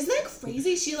 Isn't that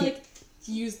crazy? She like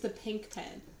used the pink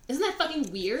pen. Isn't that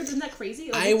fucking weird? Isn't that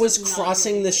crazy? Like, I it was does not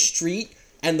crossing do the anything. street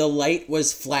and the light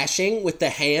was flashing with the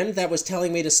hand that was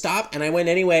telling me to stop, and I went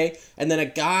anyway, and then a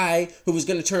guy who was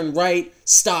going to turn right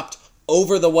stopped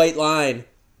over the white line.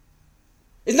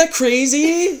 Isn't that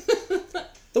crazy?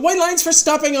 The white line's for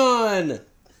stopping on.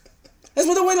 That's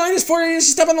what the white line is for. You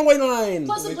step on the white line.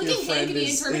 Plus, the Like, blinking hand can be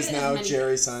is interpreted now as many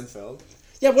Jerry ways. Seinfeld.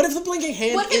 Yeah, what if the blinking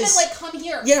hand What if is... it's like, come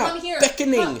here, yeah, come here,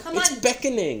 beckoning. come It's on,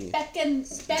 beckoning.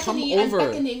 beckoning, over.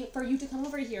 I'm beckoning for you to come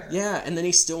over here. Yeah, and then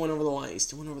he still went over the line. He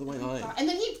still went over the white line. And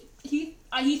then he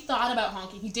thought about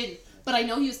honking. He didn't, but I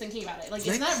know he was thinking about it. Like,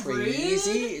 isn't that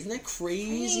crazy? rude? Isn't that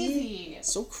crazy? Crazy.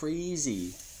 So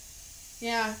crazy.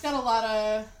 Yeah, I've got a lot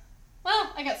of. Well,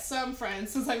 I got some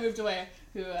friends since I moved away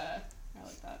who are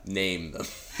like that. Name them.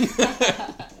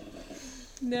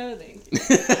 No, thank you.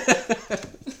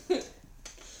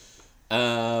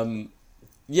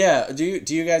 Yeah. Do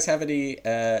you guys have any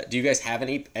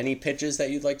pitches that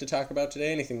you'd like to talk about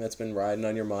today? Anything that's been riding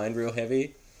on your mind real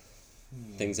heavy?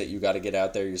 Things that you got to get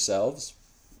out there yourselves?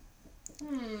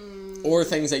 Or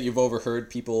things that you've overheard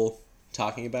people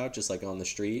talking about, just like on the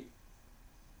street?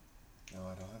 No,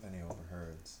 I don't have any overheard.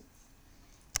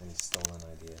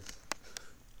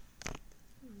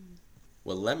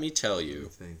 Well, let me tell What do you you,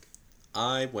 think?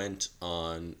 I went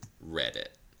on Reddit.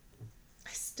 I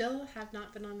still have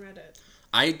not been on Reddit.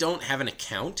 I don't have an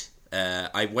account.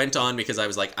 I went on because I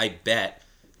was like, I bet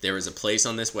there is a place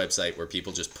on this website where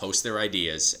people just post their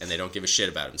ideas and they don't give a shit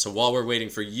about them. So while we're waiting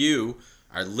for you,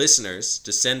 our listeners,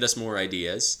 to send us more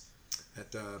ideas,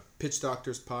 At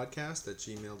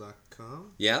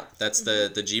pitchdoctorspodcast@gmail.com. yeah, that's the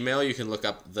Gmail. You can look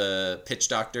up the Pitch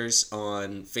Doctors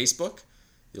on Facebook.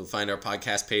 You'll find our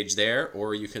podcast page there,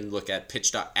 or you can look at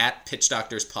Pitch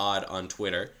Doctors Pod on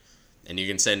Twitter, and you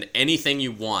can send anything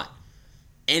you want.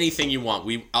 Anything you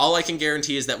want. All I can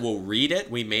guarantee is that we'll read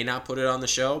it. We may not put it on the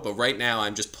show, but right now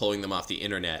I'm just pulling them off the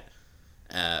internet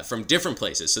from different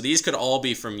places. So these could all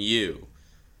be from you.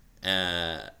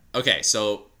 Okay,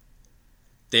 so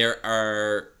there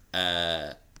are.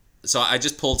 So I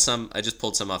just pulled some.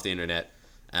 Off the internet.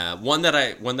 One that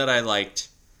I liked.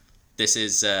 This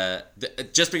is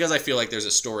just because I feel like there's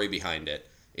a story behind it.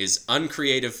 Is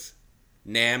Uncreative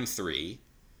Nam3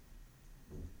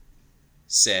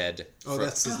 said. Oh,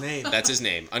 that's his name. That's his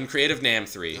name. Uncreative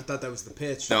Nam3. I thought that was the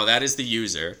pitch. No, that is the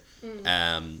user.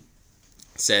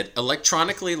 Said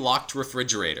electronically locked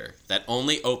refrigerator that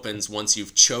only opens once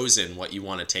you've chosen what you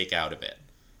want to take out of it.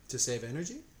 To save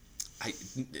energy?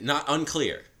 Not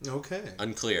unclear. Okay.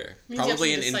 Unclear. Means you have Probably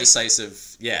to an decide.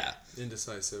 indecisive. Yeah.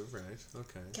 Indecisive, right.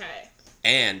 Okay. Okay.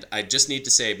 And I just need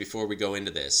to say before we go into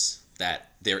this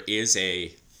that there is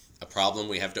a problem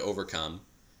we have to overcome,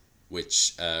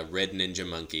 which Red Ninja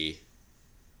Monkey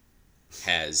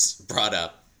has brought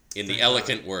up in the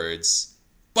eloquent words,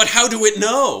 "But how do it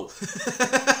know?"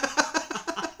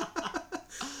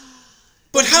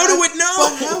 But how do it know?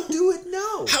 But how do it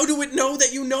know? How do it know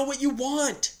that you know what you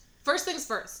want? First things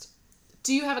first.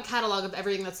 Do you have a catalog of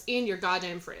everything that's in your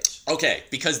goddamn fridge? Okay,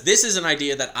 because this is an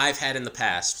idea that I've had in the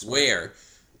past where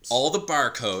all the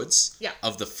barcodes Yeah.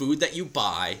 of the food that you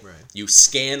buy, Right. you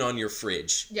scan on your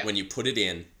fridge Yeah. when you put it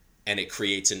in, and it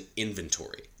creates an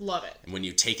inventory. Love it. And when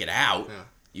you take it out, Yeah.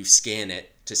 you scan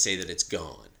it to say that it's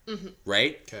gone.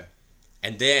 Right? Okay.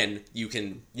 And then you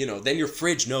can, then your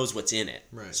fridge knows what's in it.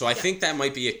 Right. So I think that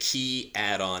might be a key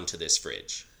add-on to this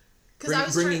fridge. Because I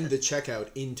was Bringing trying, the checkout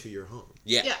into your home.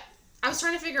 yeah, I was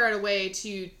trying to figure out a way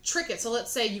to trick it. So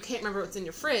let's say you can't remember what's in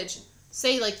your fridge.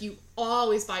 Say like you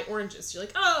always buy oranges. You're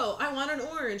like, oh, I want an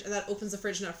orange, and that opens the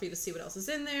fridge enough for you to see what else is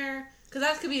in there. Because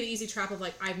that could be an easy trap of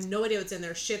like, I have no idea what's in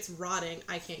there. Shit's rotting.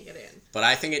 I can't get in. But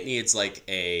I think it needs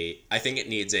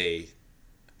a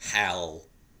HAL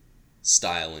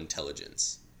style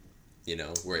intelligence.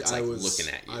 Where it's like looking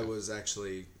at you. I was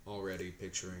actually already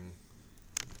picturing.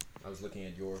 I was looking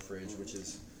at your fridge, which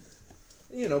is,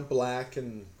 black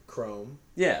and chrome,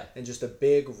 Yeah. and just a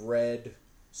big red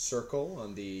circle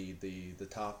on the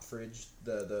top fridge,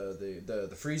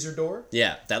 the freezer door.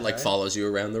 Yeah, that Right. follows you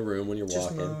around the room when you're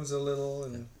Just walking. moves a little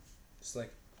and just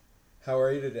like, how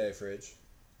are you today, fridge?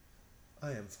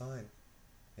 I am fine.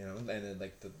 And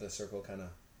then the circle kind of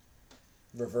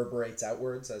reverberates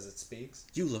outwards as it speaks.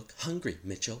 You look hungry,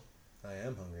 Mitchell. I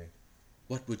am hungry.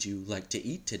 What would you like to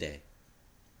eat today?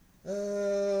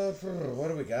 What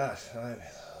do we got?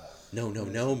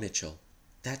 No, Mitchell.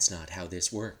 That's not how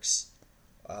this works.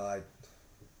 I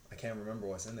can't remember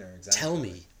what's in there exactly. Tell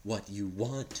me what you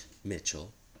want,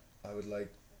 Mitchell. I would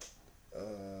like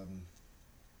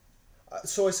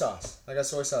soy sauce. I got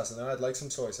soy sauce in there. I'd like some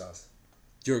soy sauce.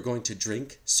 You're going to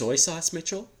drink soy sauce,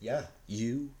 Mitchell? Yeah.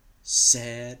 You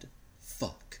sad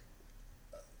fuck.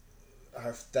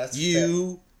 That's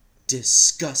You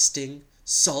disgusting,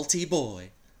 salty boy.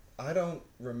 I don't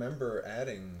remember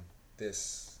adding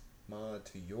this mod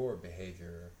to your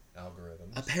behavior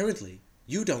algorithms. Apparently,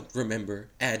 you don't remember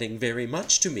adding very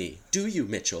much to me, do you,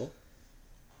 Mitchell?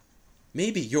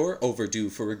 Maybe you're overdue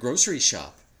for a grocery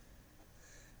shop.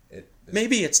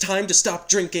 Maybe it's time to stop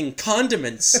drinking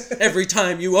condiments every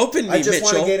time you open me, I just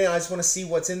want Mitchell. to get in. I just want to see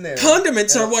what's in there.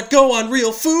 Condiments are what go on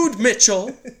real food,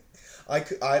 Mitchell. I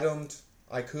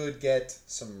could get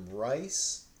some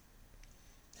rice.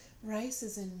 Rice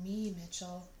is in me,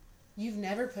 Mitchell. You've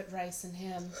never put rice in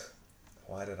him.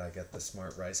 Why did I get the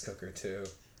smart rice cooker too?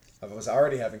 I was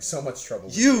already having so much trouble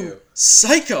with You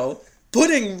psycho!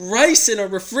 Putting rice in a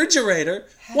refrigerator?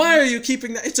 Why are you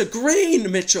keeping that? It's a grain,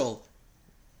 Mitchell.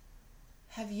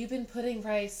 Have you been putting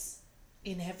rice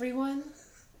in everyone,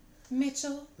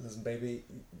 Mitchell? Listen, baby,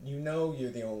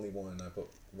 you're the only one I put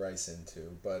rice into,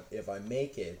 but if I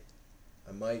make it,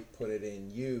 I might put it in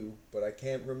you, but I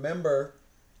can't remember.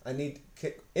 I need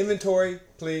inventory,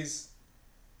 please.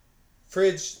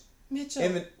 Fridge, Mitchell,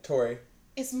 inventory.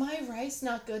 is my rice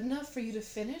not good enough for you to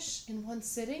finish in one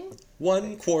sitting?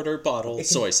 1/4 bottle It can-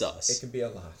 soy It sauce. can be a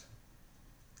lot.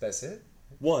 That's it?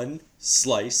 1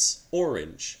 slice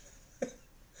orange.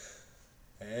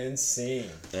 And scene.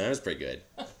 That was pretty good.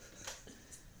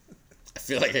 I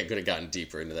feel like I could have gotten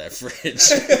deeper into that fridge.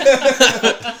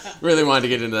 Really wanted to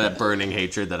get into that burning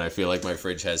hatred that I feel like my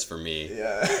fridge has for me.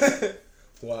 Yeah.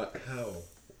 What? How?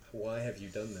 Why have you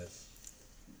done this?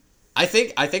 I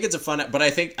think it's a fun, but I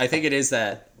think it is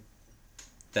that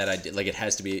I did, like, it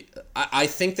has to be. I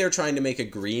think they're trying to make a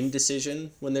green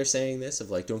decision when they're saying this of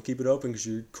like, don't keep it open because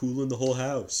you're cooling the whole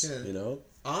house. Yeah. You know.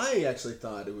 I actually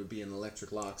thought it would be an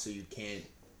electric lock so you can't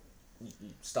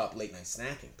you stop late night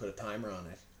snacking. Put a timer on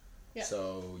it. Yeah.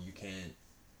 So you can't.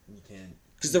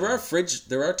 Because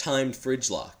there are timed fridge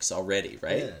locks already,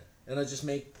 right? Yeah. And I just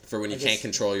make For when you I can't guess-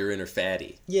 control your inner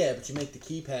fatty. Yeah, but you make the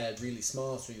keypad really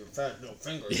small so your fat little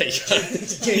fingers Yeah,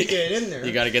 you can't get in there.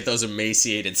 You got to get those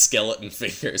emaciated skeleton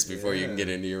fingers before you can Yeah. get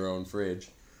into your own fridge.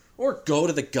 Or go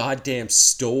to the goddamn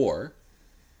store.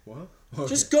 What?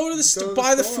 Just go to the store.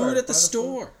 Buy the food at the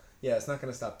store. Yeah, it's not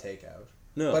going to stop takeout.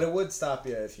 No. But it would stop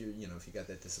you if you got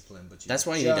that discipline. But That's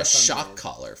why you need a just shock unmade.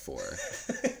 collar for.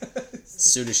 As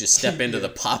soon as you step into the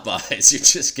Popeyes, you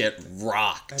just get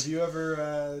rocked. Have you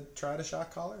ever tried a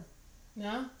shock collar?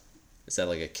 No? Is that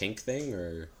like a kink thing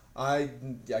or?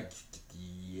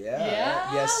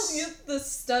 Yeah. Yes. The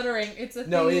stuttering. It's a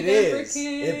No, thing it you get is. for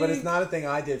kink. But it's not a thing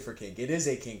I did for kink. It is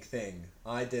a kink thing.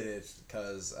 I did it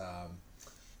because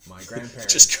my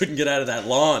grandparents. Just couldn't get out of that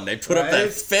lawn. They put up that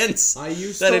Right? fence. I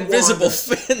used that to invisible wander-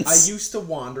 fence. I used to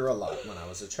wander a lot when I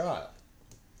was a child.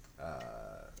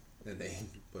 And they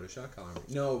put a shock collar on me.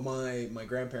 No, my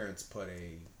grandparents put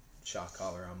a shock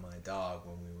collar on my dog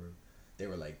when they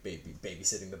were like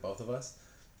babysitting the both of us.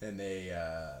 And they,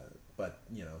 but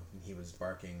he was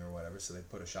barking or whatever, so they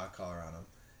put a shock collar on him.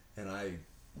 And I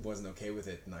wasn't okay with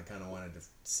it, and I kind of wanted to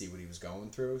see what he was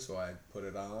going through, so I put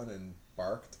it on and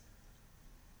barked.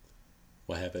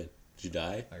 What happened? Did you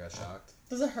die? I got shocked.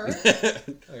 Does it hurt?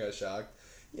 I got shocked.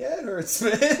 Yeah, it hurts,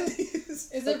 man. Is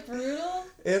it brutal?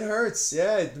 It hurts.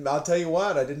 Yeah, I'll tell you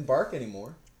what. I didn't bark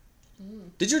anymore.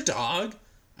 Did your dog?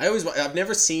 I've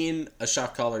never seen a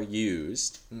shock collar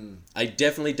used. I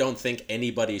definitely don't think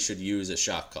anybody should use a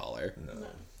shock collar. No.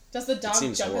 Does the dog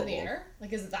seems jump in the horrible. air?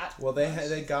 Like, is it that? Well,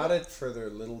 they got it for their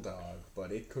little dog,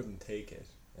 but it couldn't take it,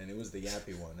 and it was the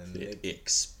yappy one, and It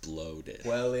exploded.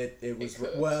 well, it was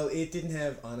could. well, it didn't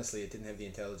have the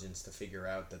intelligence to figure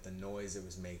out that the noise it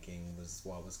was making was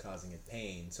what was causing it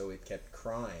pain, so it kept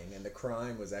crying, and the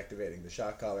crying was activating the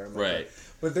shock collar. And my Right.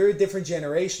 But they're a different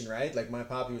generation, right? Like my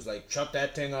poppy was like, "Shut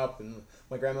that thing up," and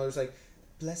my grandmother was like,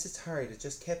 "Bless its heart, it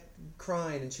just kept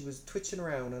crying, and she was twitching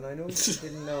around, and I know she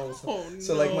didn't know." So, Oh,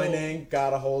 so like my no. nan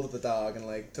got a hold of the dog and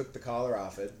like took the collar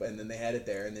off it, and then they had it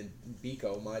there, and then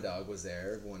Biko, my dog, was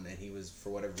there and he was,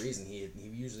 for whatever reason, he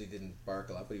usually didn't bark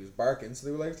a lot, but he was barking, so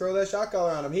they were like, "Throw that shock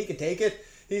collar on him, he can take it,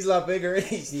 he's a lot bigger." And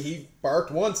he barked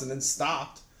once and then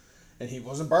stopped, and he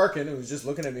wasn't barking, he was just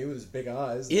looking at me with his big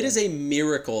eyes. It is a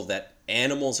miracle that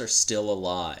animals are still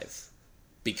alive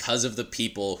because of the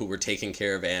people who were taking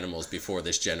care of animals before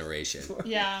this generation.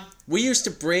 Yeah. We used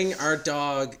to bring our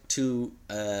dog to,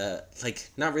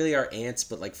 not really our aunts,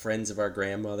 but like friends of our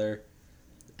grandmother,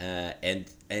 and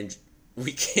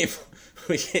we came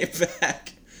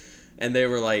back, and they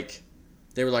were like,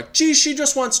 "Gee, she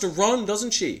just wants to run,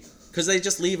 doesn't she?" Because they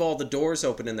just leave all the doors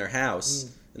open in their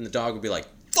house, and the dog would be like,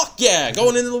 "Fuck yeah,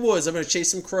 going into the woods, I'm gonna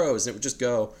chase some crows," and it would just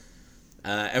go.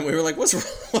 And we were like, what's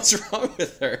wrong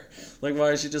with her? Like,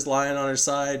 why is she just lying on her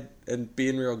side and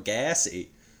being real gassy?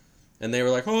 And they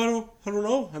were like, "Oh, I don't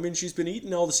know. I mean, she's been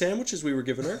eating all the sandwiches we were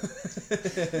giving her."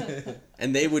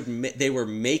 And they were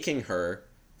making her,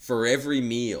 for every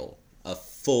meal, a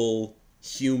full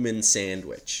human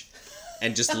sandwich.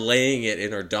 And just laying it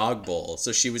in her dog bowl.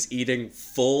 So she was eating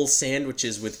full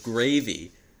sandwiches with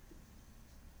gravy.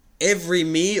 Every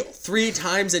meal, 3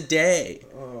 times a day.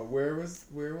 Where was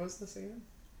this again?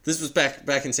 This was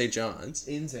back in St. John's.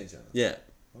 In St. John's. Yeah.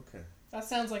 Okay. That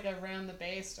sounds like a round the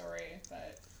bay story,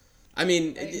 but I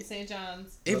mean, right in St.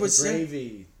 John's. it Well, was the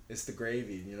gravy. It's the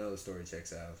gravy. The story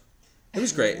checks out. It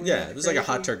was great. Yeah, it was like a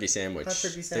hot Gravy. turkey sandwich. Hot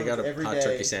turkey They got sandwich a every hot day.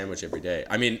 turkey sandwich every day.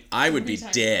 I mean, I would be Every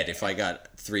time. dead if I got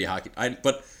 3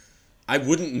 but I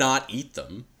wouldn't not eat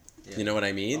them. Yeah. You know what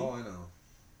I mean? Oh, I know.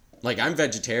 Like, I'm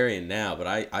vegetarian now, but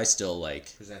I still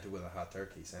like. Presented with a hot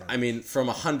turkey sandwich. I mean, from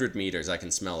 100 meters, I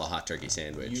can smell a hot turkey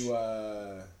sandwich.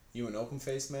 You an open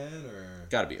faced man or?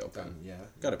 Gotta be open. Yeah.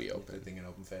 Gotta be You open. Good thing an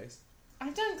open face.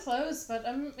 I've done closed, but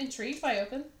I'm intrigued by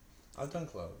open. I've done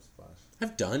closed, but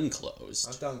I've done closed.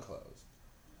 I've done closed.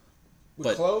 With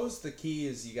But- closed, the key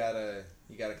is you gotta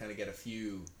kind of get a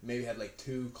few. Maybe had like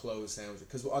 2 closed sandwiches,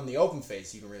 because on the open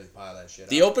face you can really pile that shit.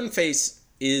 The up. open face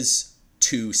is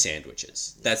 2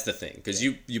 sandwiches. That's the thing, because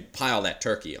you pile that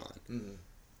turkey on.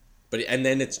 And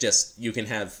then it's just, you can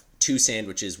have 2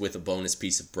 sandwiches with a bonus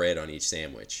piece of bread on each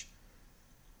sandwich.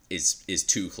 Is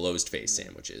 2 closed face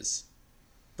sandwiches.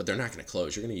 But they're not going to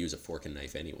close. You're going to use a fork and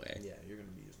knife anyway. Yeah, you're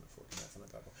gonna be using a fork and knife on the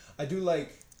top. I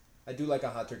do like a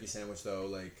hot turkey sandwich though,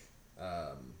 like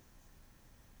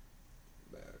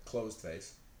closed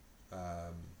face,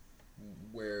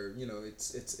 where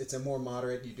it's a more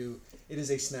moderate. It is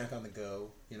a snack on the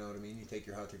go. You know what I mean? You take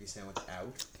your hot turkey sandwich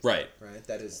out. Right. Right.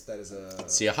 That is a.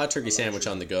 See, a hot turkey sandwich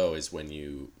on the go is when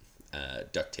you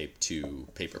duct tape 2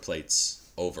 paper plates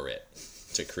over it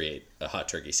to create a hot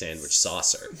turkey sandwich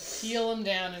saucer. Peel them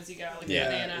down as you go, like a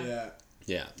banana. Yeah.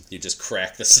 Yeah, you just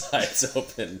crack the sides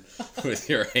open with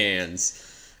your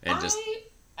hands and just...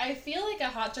 I feel like a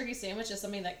hot turkey sandwich is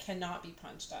something that cannot be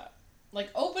punched up. Like,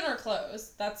 open or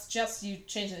closed, that's just you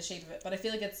changing the shape of it. But I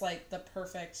feel like it's like the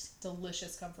perfect,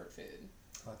 delicious comfort food.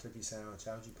 Hot turkey sandwich.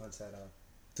 How would you punch that up?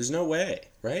 There's no way,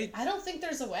 right? I don't think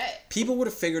there's a way. People would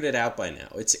have figured it out by now.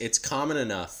 It's common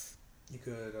enough. You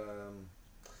could.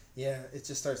 Yeah, it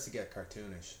just starts to get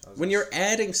cartoonish. When you're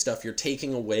adding stuff, you're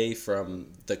taking away from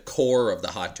the core of the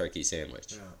hot turkey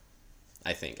sandwich. Yeah.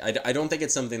 I think. I don't think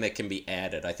it's something that can be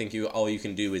added. I think all you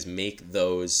can do is make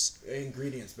those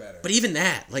ingredients better. But even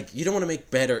that, like, you don't want to make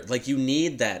better. Like, you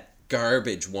need that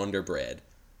garbage Wonder Bread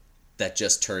that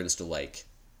just turns to like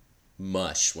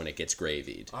mush when it gets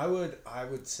gravied. I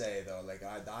would say though, like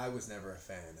I was never a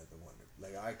fan of the Wonder.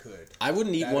 Like I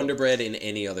wouldn't eat Wonder Bread in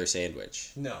any other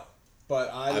sandwich. No. But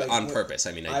on purpose.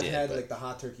 I mean, I did. I've had like the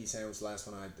hot turkey sandwich. The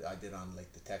last one I did on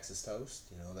like the Texas toast.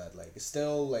 You know that like it's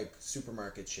still like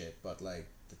supermarket shit, but like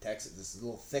the Texas this is a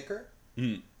little thicker.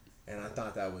 And I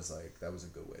thought that was a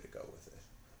good way to go with it.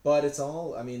 But it's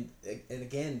all, I mean, and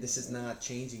again, this is not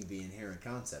changing the inherent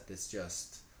concept. It's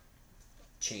just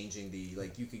changing the,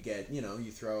 like, you could get,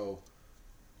 you throw.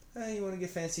 You want to get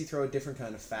fancy, throw a different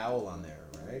kind of fowl on there,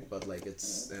 right? But like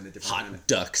it's and a different kind of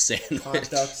duck sandwich. Hot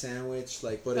duck sandwich,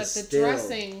 like, but it's the still,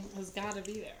 dressing has got to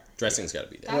be there. Dressing's got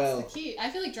to be there. That's the key. I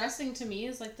feel like dressing to me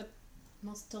is like the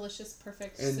most delicious,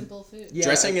 perfect, simple food. Yeah,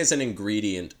 dressing is an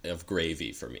ingredient of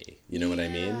gravy for me. You know what I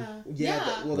mean?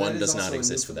 Yeah. Well, one does not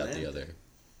exist without the other.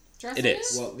 Dressing it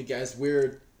is. Well, guys,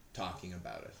 we're talking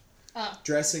about it. Oh.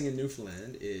 Dressing in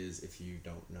Newfoundland is, if you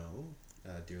don't know,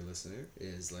 dear listener,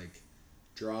 is like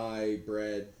dry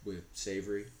bread with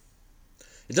savory.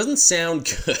 It doesn't sound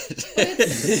good, but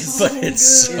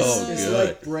it's so good. It's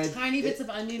like bread. Tiny bits of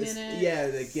onion in it. Yeah,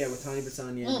 with tiny bits of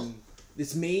onion. Mm.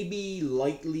 It's maybe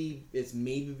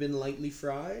been lightly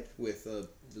fried with a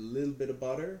little bit of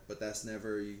butter, but that's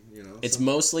never, It's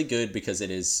mostly good because it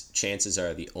is, chances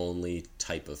are, the only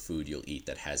type of food you'll eat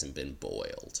that hasn't been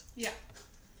boiled. Yeah.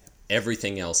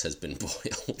 Everything else has been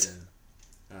boiled.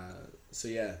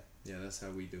 Yeah. Yeah, that's how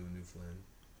we do in Newfoundland.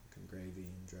 Gravy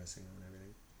and dressing on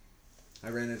everything. I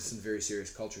ran into some very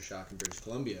serious culture shock in British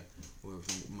Columbia, where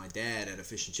my dad at a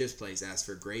fish and chips place asked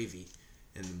for gravy,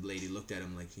 and the lady looked at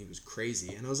him like he was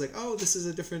crazy. And I was like, oh, this is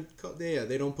a different... Yeah,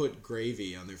 they don't put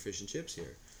gravy on their fish and chips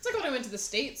here. It's like when I went to the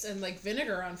States and like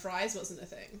vinegar on fries wasn't a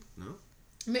thing. No?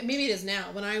 Maybe it is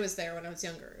now. When I was there, when I was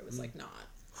younger, it was like not.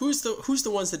 Who's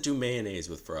the ones that do mayonnaise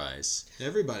with fries?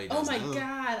 Everybody does. Oh my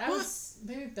god! I was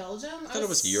maybe Belgium. I thought it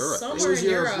was Europe. Somewhere in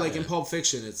Europe. Like in Pulp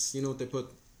Fiction, it's what they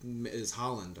put is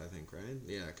Holland, I think, right?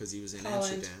 Yeah, because he was in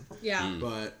Holland. Amsterdam. Yeah.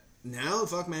 But now,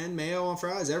 fuck man, mayo on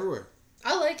fries everywhere.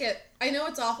 I like it. I know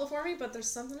it's awful for me, but there's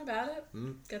something about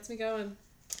it. Gets me going.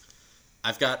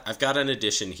 I've got an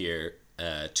addition here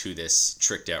to this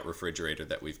tricked out refrigerator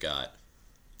that we've got,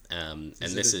 and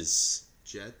this is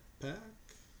jetpack.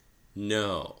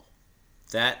 No,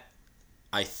 that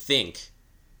I think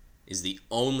is the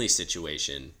only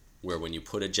situation where when you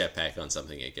put a jetpack on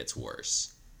something, it gets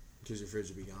worse. Because your fridge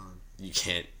would be gone. You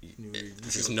can't.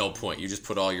 There's no point. You just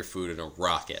put all your food in a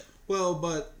rocket. Well,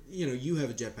 but you have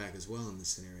a jetpack as well in this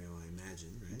scenario, I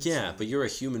imagine, right? Yeah, but you're a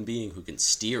human being who can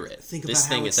steer it. Think this about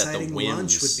thing how is at the exciting whims.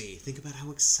 lunch would be. Think about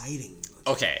how exciting.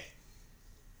 Okay.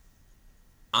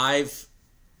 I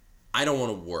don't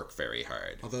want to work very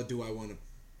hard. Although, do I want to?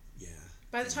 Yeah.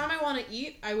 By the time I want to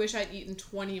eat, I wish I'd eaten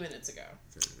 20 minutes ago.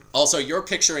 Also, you're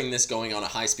picturing this going on a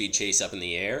high-speed chase up in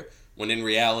the air, when in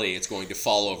reality it's going to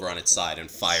fall over on its side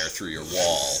and fire through your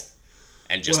wall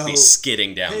and just be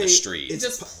skidding down the street. It's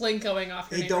just plinkoing off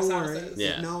your neighbor's don't worry. houses.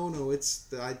 Yeah. No,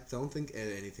 I don't think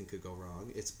anything could go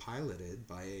wrong. It's piloted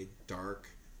by a dark,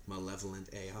 malevolent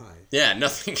AI. Yeah,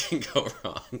 nothing can go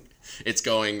wrong. It's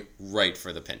going right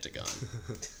for the Pentagon.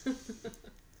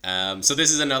 So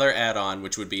this is another add-on,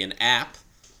 which would be an app,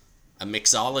 a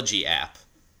mixology app,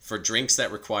 for drinks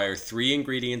that require 3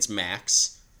 ingredients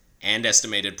max, and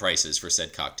estimated prices for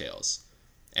said cocktails.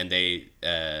 And they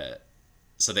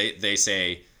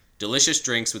say delicious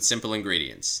drinks with simple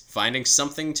ingredients. Finding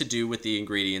something to do with the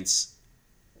ingredients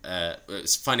that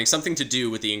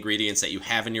you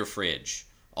have in your fridge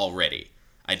already.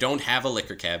 I don't have a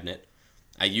liquor cabinet.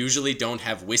 I usually don't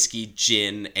have whiskey,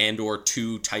 gin, and or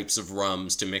 2 types of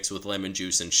rums to mix with lemon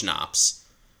juice and schnapps.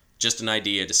 Just an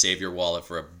idea to save your wallet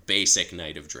for a basic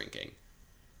night of drinking.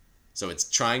 So it's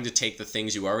trying to take the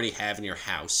things you already have in your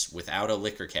house without a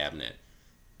liquor cabinet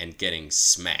and getting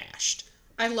smashed.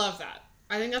 I love that.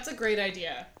 I think that's a great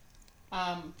idea.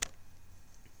 I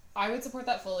would support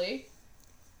that fully.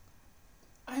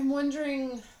 I'm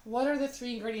wondering, what are the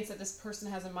 3 ingredients that this person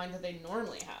has in mind that they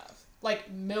normally have?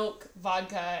 Like milk,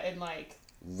 vodka, and like...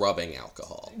 Rubbing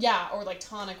alcohol. Yeah, or like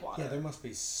tonic water. Yeah, there must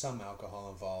be some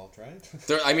alcohol involved, right?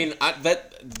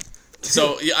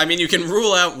 You can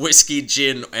rule out whiskey,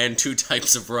 gin, and 2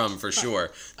 types of rum for sure.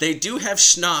 They do have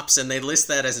schnapps, and they list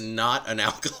that as not an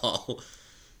alcohol,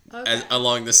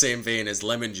 along the same vein as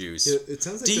lemon juice. It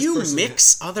sounds like do this you person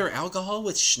mix other alcohol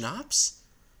with schnapps?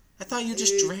 I thought you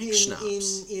just drank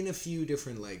schnapps. In a few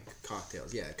different like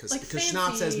cocktails, yeah, because Like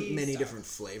schnapps has fancy many stuff. different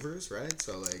flavors, right?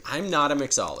 So like, I'm not a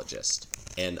mixologist,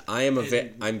 and I am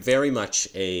I'm very much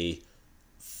a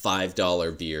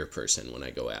 $5 beer person when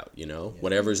I go out.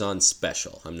 Whatever's on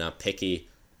special. I'm not picky.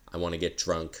 I want to get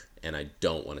drunk, and I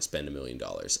don't want to spend $1 million.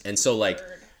 And so like,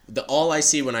 all I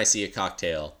see when I see a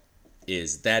cocktail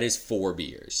is 4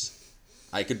 beers.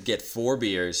 I could get 4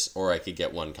 beers, or I could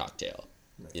get 1 cocktail.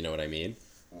 You know what I mean?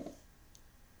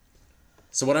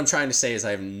 So what I'm trying to say is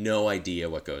I have no idea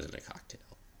what goes in a cocktail.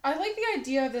 I like the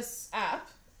idea of this app.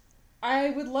 I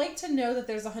would like to know that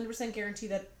there's 100% guarantee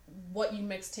that what you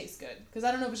mix tastes good. Because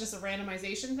I don't know if it's just a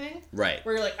randomization thing. Right.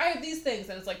 Where you're like, I have these things,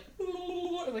 and it's like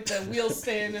the wheels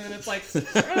spin, and then it's like,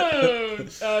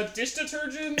 dish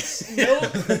detergent,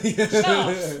 milk,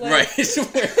 stuff. Right.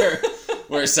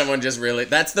 Where someone just really...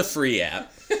 That's the free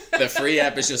app. The free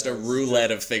app is just a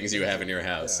roulette of things you have in your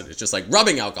house. And it's just like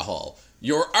rubbing alcohol,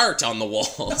 your art on the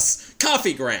walls,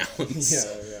 coffee grounds.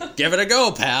 yeah. Give it a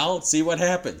go, pal. See what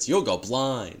happens. You'll go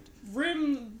blind.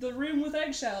 The rim with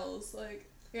eggshells. Like,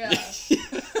 yeah.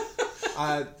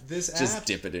 This app. Just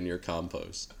dip it in your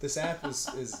compost. This app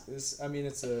is I mean,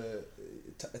 it's a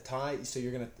tie. So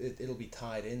it'll be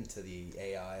tied into the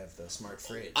AI of the smart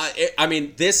fridge. I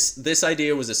mean, this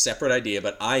idea was a separate idea,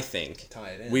 but I think Tie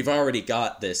it in. we've already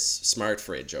got this smart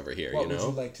fridge over here, What would you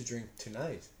like to drink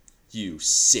tonight? You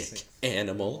sick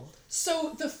animal.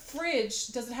 So the fridge,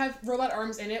 does it have robot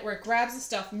arms in it where it grabs the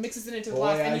stuff, mixes it into a Boy,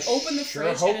 glass, and I you open the sure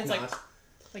fridge hope and it's not.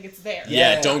 like it's there?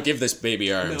 Yeah, Yeah. don't give this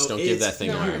baby arms. Don't give that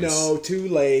thing arms. No, too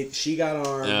late. She got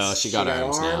arms. No, she got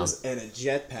arms now. and a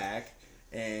jetpack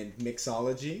and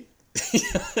mixology.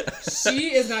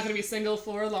 She is not going to be single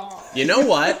for long. You know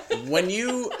what? When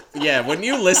you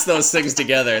list those things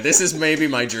together, this is maybe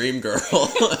my dream girl.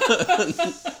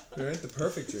 Right, the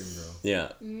perfect dream girl.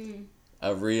 Yeah.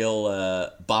 A real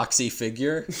boxy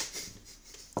figure.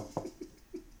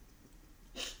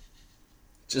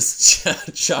 Just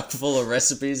chock full of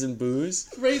recipes and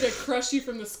booze. Ready to crush you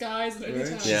from the skies at any Right.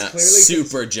 time. Yeah, clearly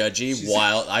super judgy.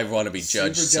 Wild. I want to be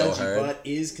judged so Super judgy, hard. but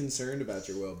is concerned about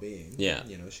your well-being. Yeah.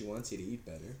 She wants you to eat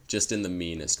better. Just in the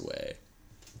meanest way.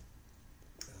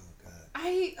 Oh God.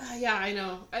 I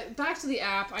know. Back to the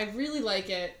app. I really like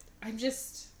it. I'm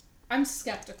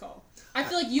skeptical. I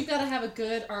feel like you've got to have a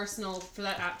good arsenal for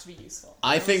that app to be useful.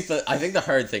 I think the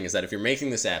hard thing is that if you're making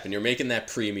this app and you're making that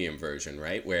premium version,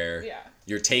 right, where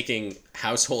you're taking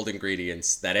household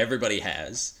ingredients that everybody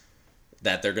has,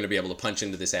 that they're going to be able to punch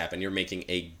into this app, and you're making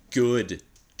a good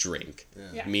drink,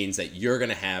 Yeah. means that you're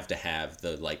going to have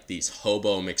these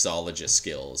hobo mixologist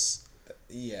skills.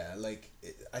 Yeah,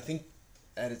 I think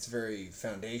at its very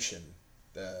foundation,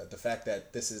 the fact that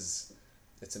it's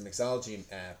a mixology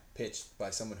app pitched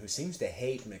by someone who seems to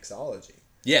hate mixology.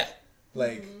 Yeah.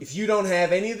 Like, if you don't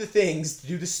have any of the things to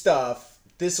do the stuff,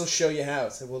 this will show you how.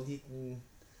 So, well,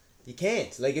 you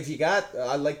can't. Like, if you got,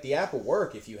 the app will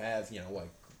work if you have,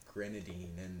 grenadine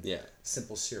and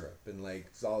simple syrup and,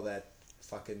 all that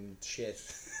fucking shit.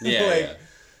 Yeah.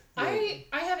 I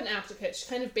have an app to pitch,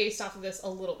 kind of based off of this a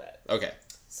little bit. Okay.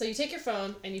 So you take your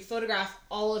phone and you photograph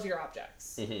all of your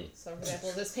objects. Mm-hmm. So, for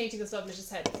example, this painting that's above Mitch's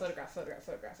head, you photograph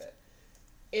it.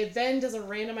 It then does a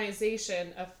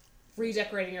randomization of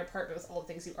redecorating your apartment with all the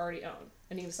things you already own,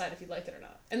 and you decide if you like it or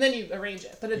not. And then you arrange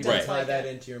it, but it does Tie like that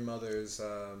it. into your mother's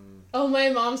Oh, my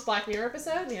mom's Black Mirror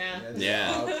episode? Yeah.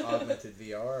 augmented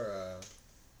VR.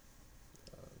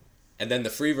 And then the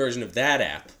free version of that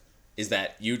app is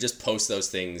that you just post those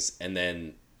things, and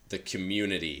then the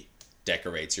community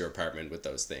decorates your apartment with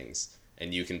those things.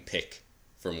 and you can pick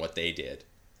from what they did.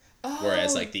 Oh,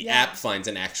 Whereas, like, the yeah. app finds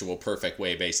an actual perfect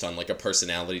way based on, like, a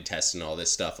personality test and all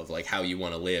this stuff of, like, how you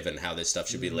want to live and how this stuff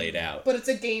should be laid out. But it's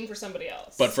a game for somebody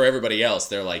else. But for everybody else,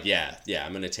 they're like, yeah,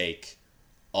 I'm going to take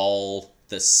all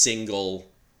the single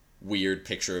weird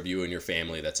picture of you and your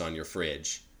family that's on your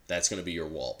fridge. That's going to be your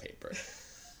wallpaper.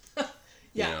 yeah,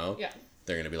 You know? yeah.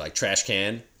 They're going to be like, trash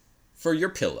can for your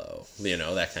pillow. You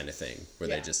know, that kind of thing. Where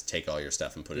Yeah. they just take all your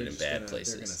stuff and put it in bad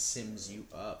places. They're gonna Sims you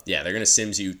up. Yeah, they're going to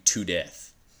Sims you to death.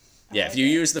 Yeah, if you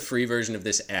use the free version of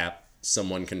this app,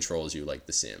 someone controls you like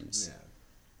The Sims.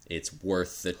 Yeah. It's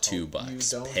worth the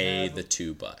 $2. don't Pay have the a-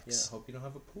 $2. Yeah. Hope you don't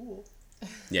have a pool.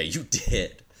 Yeah, you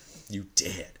did. You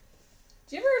did.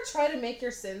 Do you ever try to make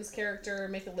your Sims character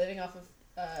make a living off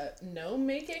of gnome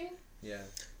making? Yeah.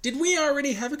 Did we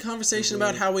already have a conversation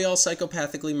about how we all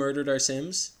psychopathically murdered our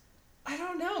Sims? I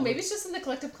don't know. Maybe it's just in the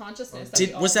collective consciousness.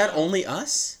 Was that only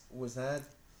us? Was that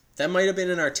That might have been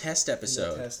in our test in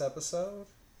episode. the test episode?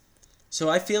 So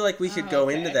I feel like we could go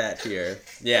okay. into that here.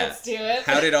 Yeah. Let's do it.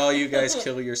 How did all you guys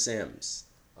kill your Sims?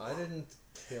 I didn't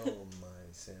kill my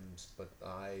Sims, but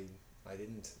I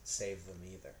didn't save them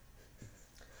either.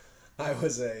 I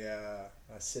was a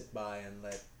sit by and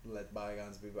let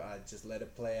bygones be. I just let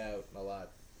it play out a lot.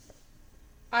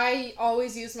 I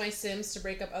always use my Sims to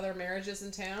break up other marriages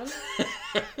in town.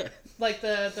 Like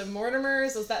the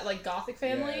Mortimers, was that like Gothic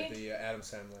family? Yeah, the Addams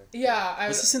family. Yeah, I would,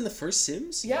 Was this in the first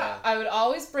Sims? yeah, I would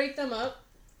always break them up,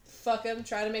 fuck them,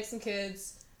 try to make some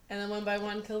kids, and then one by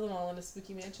one kill them all in a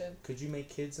spooky mansion. Could you make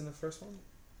kids in the first one?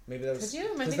 Maybe that was. Could you? I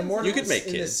 'cause think the it was- Mortimers You could make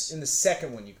in kids. In the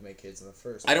second one, you could make kids. In the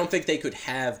first. I don't think they could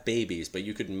have babies, but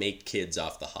you could make kids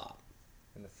off the hop.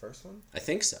 In the first one. I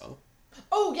think so.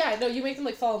 Oh yeah, no, you make them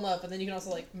like fall in love, but then you can also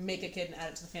like make a kid and add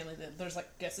it to the family. Then there's like,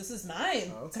 guess this is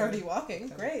mine. Oh, It's okay. already walking.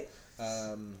 Okay. Great.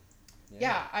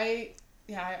 Yeah, I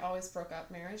always broke up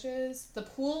marriages. The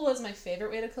pool was my favorite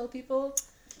way to kill people.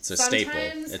 It's a staple.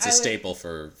 Sometimes It's I a would- staple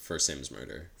for Sims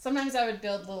murder. Sometimes I would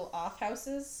build little off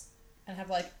houses and have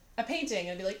like a painting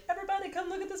and be like, everybody come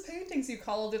look at this painting. So you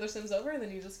call all the other Sims over and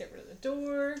then you just get rid of the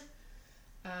door.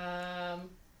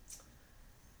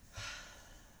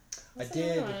 What's I the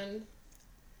other did. one?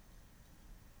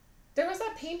 There was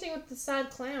that painting with the sad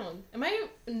clown. Am I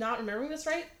not remembering this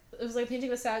right? It was like a painting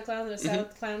with a sad clown and a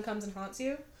sad clown comes and haunts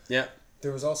you. Yeah.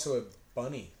 There was also a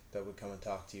bunny that would come and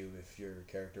talk to you if your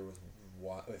character was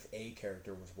if a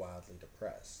character was wildly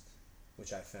depressed,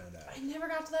 which I found out. I never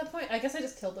got to that point. I guess I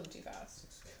just killed them too fast.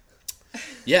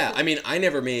 Yeah, I mean, I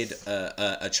never made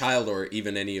a child or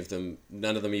even any of them,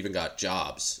 none of them even got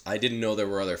jobs. I didn't know there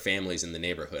were other families in the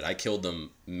neighborhood. I killed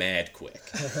them mad quick.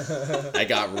 I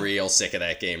got real sick of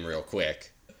that game real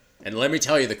quick. And let me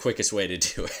tell you the quickest way to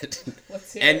do it.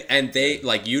 Let's hear it. And they,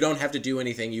 like, you don't have to do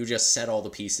anything. You just set all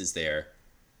the pieces there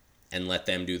and let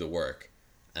them do the work.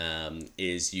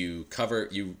 Is you cover,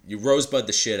 you rosebud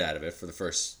the shit out of it for the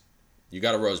first, you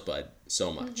got to rosebud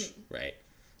so much, right?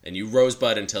 And you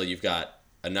rosebud until you've got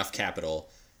enough capital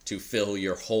to fill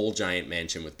your whole giant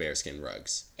mansion with bearskin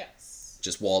rugs. Yes.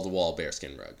 Just wall-to-wall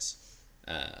bearskin rugs.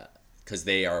 Because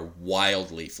they are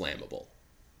wildly flammable.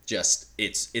 Just,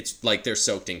 it's like they're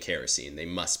soaked in kerosene. They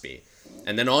must be.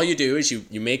 And then all you do is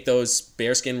you make those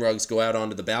bearskin rugs go out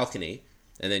onto the balcony,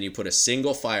 and then you put a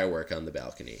single firework on the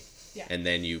balcony. Yeah. And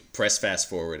then you press fast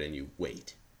forward and you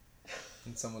wait.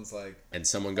 And someone's like, And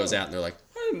someone goes out and they're like,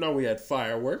 I didn't know we had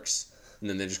fireworks. And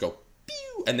then they just go,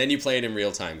 pew! And then you play it in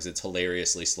real time because it's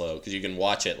hilariously slow. Because you can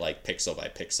watch it like pixel by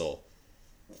pixel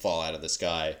fall out of the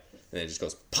sky. And then it just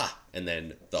goes, pa! And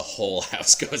then the whole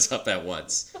house goes up at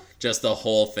once. Just the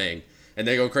whole thing. And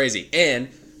they go crazy. And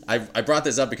I brought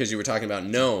this up because you were talking about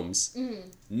gnomes.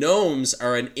 Gnomes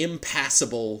are an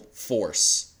impassable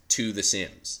force to the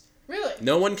Sims. Really?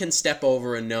 No one can step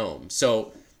over a gnome.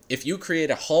 So if you create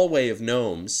a hallway of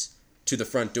gnomes to the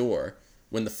front door,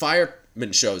 when the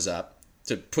fireman shows up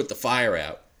to put the fire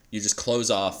out, you just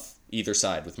close off either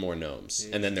side with more gnomes.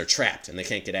 And then they're trapped and they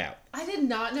can't get out. I did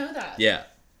not know that. Yeah.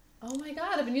 Oh my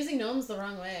god, I've been using gnomes the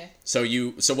wrong way. So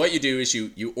what you do is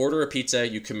you order a pizza,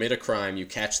 you commit a crime, you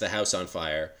catch the house on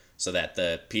fire so that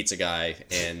the pizza guy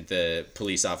and the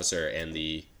police officer and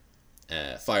the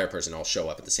fire person all show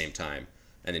up at the same time.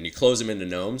 And then you close them into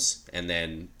gnomes, and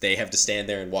then they have to stand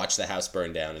there and watch the house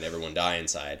burn down and everyone die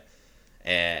inside.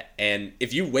 And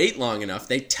if you wait long enough,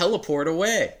 they teleport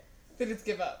away. They just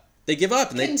give up. They give up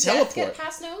and Can they Death teleport. get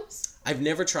past gnomes? I've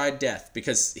never tried Death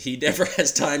because he never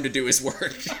has time to do his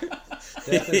work.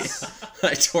 Death is,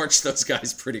 I torch those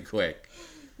guys pretty quick.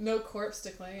 No corpse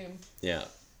to claim. Yeah.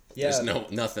 yeah,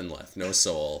 There's nothing left. No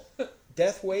soul.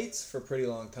 Death waits for a pretty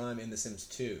long time in The Sims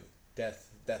 2. Death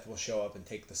Death will show up and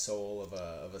take the soul of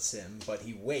a sim, but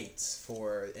he waits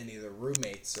for any of the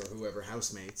roommates or whoever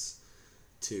housemates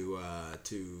to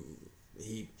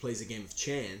he plays a game of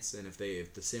chance, and if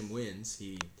the sim wins,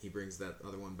 he brings that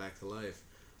other one back to life,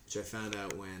 which I found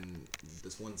out when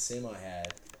this one sim I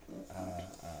had,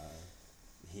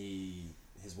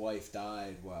 his wife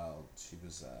died while she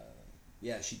was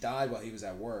she died while he was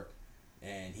at work,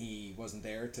 and he wasn't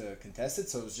there to contest it,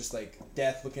 so it was just like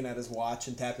Death looking at his watch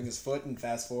and tapping his foot and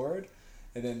fast forward,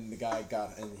 and then the guy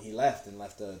he left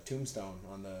a tombstone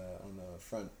on the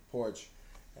front porch,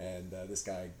 and this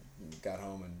guy got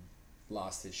home and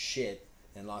lost his shit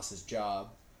and lost his job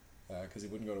because he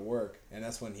wouldn't go to work, and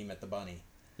that's when he met the bunny.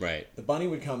 Right. The bunny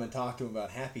would come and talk to him about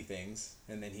happy things,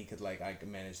 and then he could I could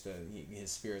manage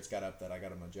his spirits got up that I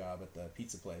got him a job at the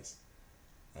pizza place,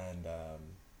 and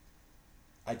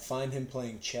I'd find him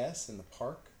playing chess in the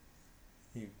park.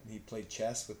 He played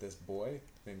chess with this boy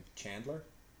named Chandler.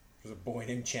 There was a boy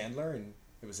named Chandler, and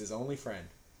it was his only friend.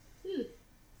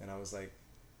 And I was like,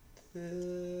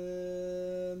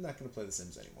 I'm not going to play The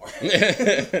Sims anymore.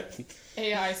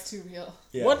 AI's too real.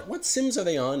 Yeah. What Sims are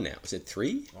they on now? Is it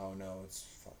 3? Oh no, it's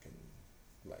fucking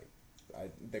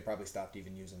they probably stopped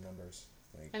even using numbers.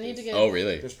 I need to get. Oh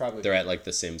really? There's probably They're at like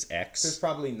The Sims X. There's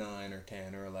probably 9 or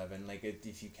 10 or 11.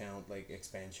 If you count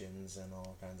expansions and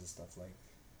all kinds of stuff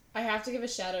I have to give a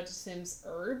shout out to Sims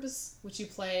Herbs, which you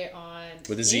play on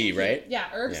With a Z, right? Yeah,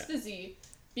 Herbs Yeah. the Z,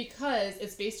 because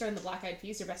it's based around the Black Eyed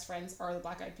Peas. Your best friends are the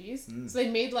Black Eyed Peas, so they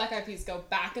made Black Eyed Peas go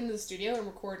back into the studio and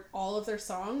record all of their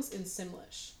songs in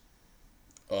Simlish.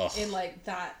 Ugh. In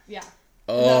that, yeah.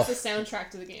 Oh. And that's the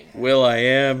soundtrack to the game. Will I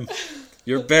am.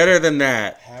 You're better than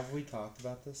that. Have we talked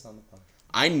about this on the podcast?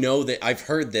 I know that I've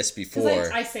heard this before.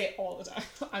 Because I say it all the time.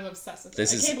 I'm obsessed with it.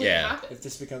 This I is- can't believe yeah. it happened. If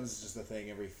this becomes just a thing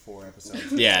every 4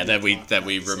 episodes. Yeah, that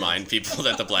we remind people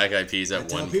that the Black Eyed Peas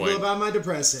at one point. about my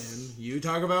depression. You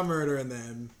talk about murdering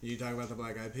them. You talk about the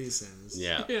Black Eyed Peas Sims.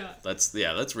 Yeah. Yeah.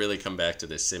 Let's really come back to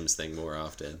this Sims thing more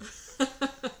often.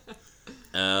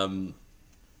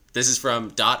 This is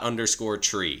from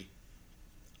 _tree.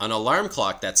 An alarm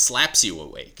clock that slaps you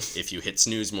awake if you hit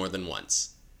snooze more than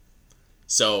once.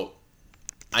 So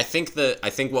I think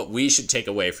what we should take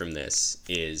away from this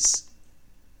is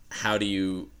how do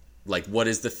you what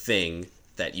is the thing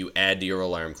that you add to your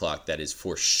alarm clock that is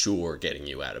for sure getting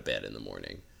you out of bed in the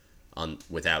morning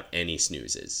without any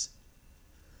snoozes.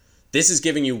 This is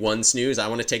giving you one snooze. I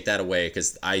want to take that away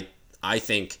because I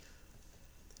think,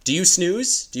 do you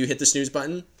snooze? Do you hit the snooze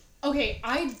button? Okay,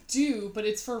 I do, but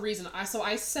it's for a reason.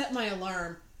 I set my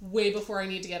alarm way before I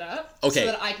need to get up, Okay. so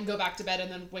that I can go back to bed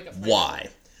and then wake up. Why?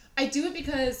 I do it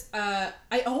because I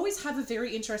always have a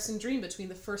very interesting dream between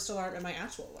the first alarm and my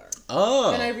actual alarm,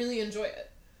 Oh. and I really enjoy it.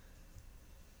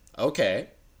 Okay.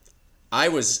 I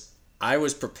was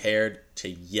prepared to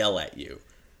yell at you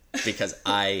because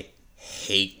I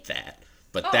hate that.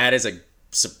 But that is a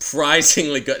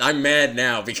surprisingly good. I'm mad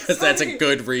now because that's a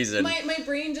good reason. My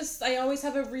brain I always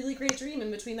have a really great dream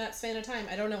in between that span of time.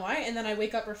 I don't know why, and then I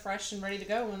wake up refreshed and ready to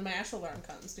go when my actual alarm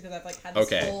comes because I've had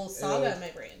this whole saga in my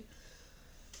brain.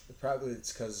 Probably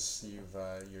it's because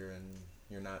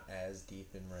you're not as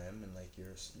deep in REM and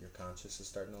your conscious is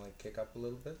starting to kick up a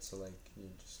little bit. So you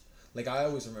just I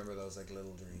always remember those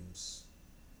little dreams,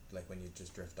 when you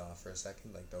just drift off for a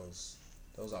second. Those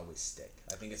always stick.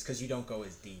 I think it's because you don't go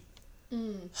as deep.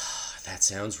 That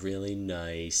sounds really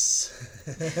nice.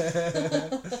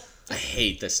 I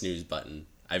hate the snooze button.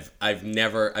 I've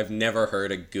never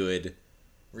heard a good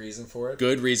Reason for it?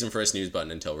 Good reason for a snooze button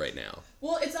until right now.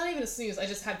 Well, it's not even a snooze. I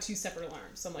just have 2 separate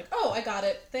alarms. So I'm like, oh, I got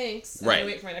it. Thanks. I'm Right. gonna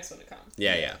wait for my next one to come.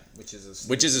 Yeah, yeah. Which is a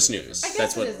snooze. I guess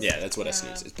That's it what. is. Yeah, that's what a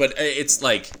snooze is. But it's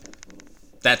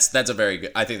that's a very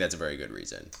good. I think that's a very good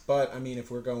reason. But I mean, if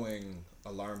we're going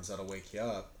alarms that'll wake you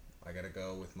up, I gotta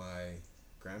go with my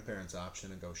grandparents'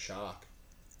 option and go shock.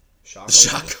 Shock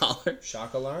alarm? Shock collar.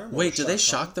 Shock alarm? or Wait, do they collar?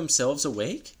 shock themselves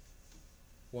awake?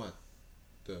 What?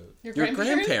 Your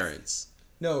grandparents.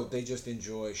 No, they just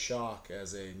enjoy shock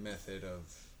as a method of.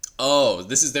 Oh,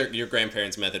 this is your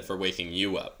grandparents' method for waking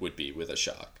you up would be with a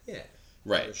shock. Yeah.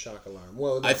 Right. A shock alarm.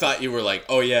 Well, I thought you were like,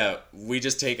 oh yeah, we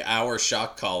just take our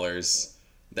shock collars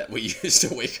that we use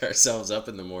to wake ourselves up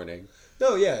in the morning.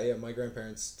 No, yeah. My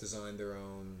grandparents designed their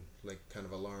own kind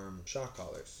of alarm shock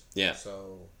collars. Yeah.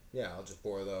 So yeah, I'll just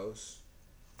borrow those.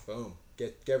 Boom.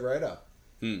 Get right up.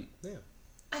 Hmm. Yeah.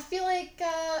 I feel like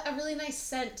a really nice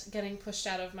scent getting pushed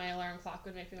out of my alarm clock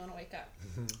would make me want to wake up.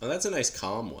 Oh, that's a nice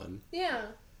calm one. Yeah.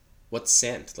 What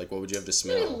scent? What would you have to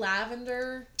Maybe smell?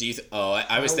 lavender. Do you?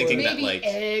 I was thinking Maybe that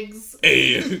eggs.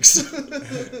 eggs.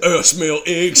 I smell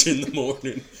eggs in the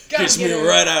morning. Gotta Gets me get it.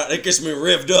 right out. It gets me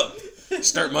revved up.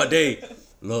 Start my day.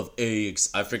 love eggs.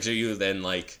 I picture you then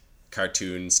like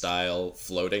cartoon style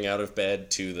floating out of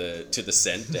bed to the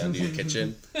scent down to your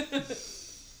kitchen.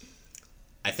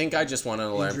 I think I just want an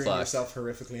alarm Injuring clock. yourself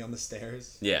horrifically on the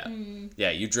stairs. Yeah.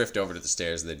 Yeah, you drift over to the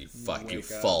stairs and then you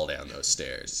Wake up. fall down those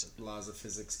stairs. Laws of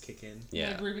physics kick in.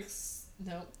 Yeah. Like Rubik's.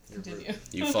 No, continue.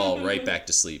 You fall right back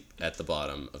to sleep at the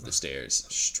bottom of the stairs,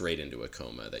 straight into a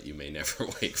coma that you may never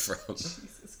wake from.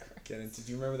 Jesus Christ. Get into.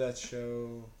 Do you remember that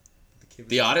show? Kid was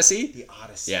The Odyssey? The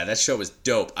Odyssey. Yeah, that show was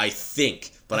dope, I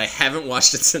think. But I haven't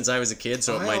watched it since I was a kid,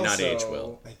 so it might not age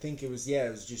well. I think it was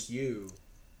just you.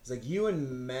 It was like you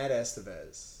and Matt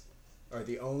Estevez are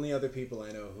the only other people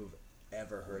I know who've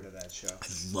ever heard of that show.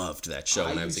 I loved that show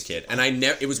when I was a used kid. to- And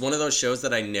it was one of those shows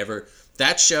that I never...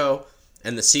 That show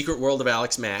and The Secret World of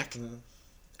Alex Mack,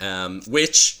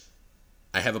 which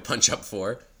I have a punch-up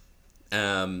for,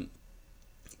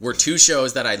 were two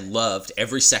shows that I loved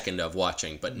every second of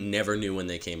watching, but never knew when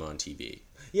they came on TV.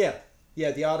 Yeah.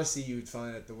 Yeah, The Odyssey you would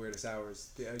find at the weirdest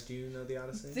hours. Do you know The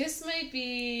Odyssey? This might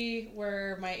be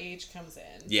where my age comes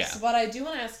in. Yeah. So, but I do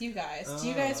want to ask you guys. Do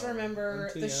you guys remember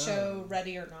I'm too the young. show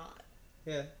Ready or Not?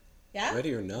 Yeah. Yeah?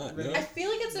 Ready or not? Ready. No? I feel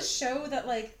like it's a show that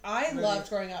like I loved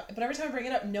growing up, but every time I bring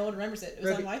it up, no one remembers it. It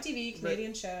was Ready- on YTV,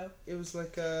 Canadian show. It was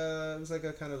like a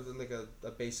kind of like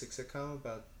a basic sitcom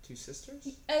about two sisters.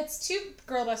 It's two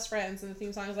girl best friends, and the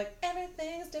theme song is like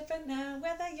 "Everything's different now,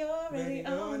 whether you're ready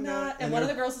or not." And And one of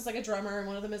they're- the girls is like a drummer, and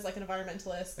one of them is like an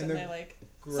environmentalist, and And they they're like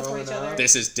support growing each other. up.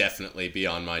 This is definitely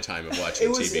beyond my time of watching It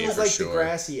was TV for like sure.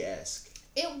 Degrassi-esque.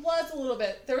 It was a little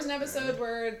bit. There was an episode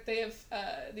where they have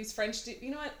these French.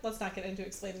 You know what? Let's not get into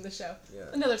explaining the show. Yeah.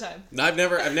 Another time. I've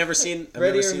never seen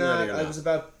Ready never or seen not, Ready or Not. it was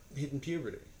about hitting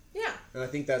puberty, Yeah. and I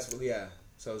think that's what. Yeah,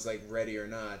 so it was like Ready or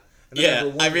Not. And Yeah,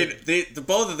 remember I one mean, of the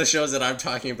both of the shows that I'm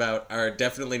talking about are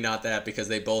definitely not that because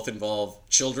they both involve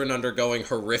children undergoing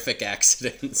horrific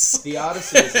accidents. the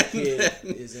Odyssey as a kid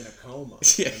is in a coma.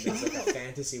 Yeah. And there's like a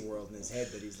fantasy world in his head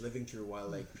that he's living through while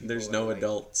like people There's are, no like,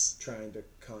 adults. trying to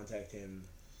contact him.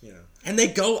 You know. And they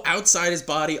go outside his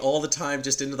body all the time,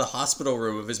 just into the hospital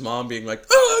room of his mom being like,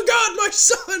 "Oh God, my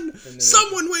son! then-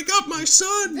 Someone wake up my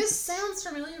son!" This sounds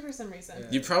familiar for some reason. Yeah.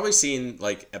 You've probably seen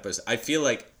like episodes. I feel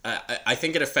like I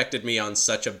think it affected me on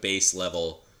such a base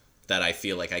level that I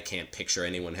feel like I can't picture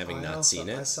anyone having not seen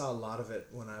I it. saw a lot of it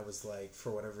when I was like, for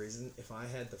whatever reason, if I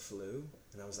had the flu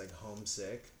and I was like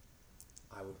homesick,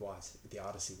 I would watch The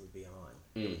Odyssey would be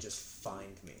on. It would just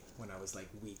find me when I was like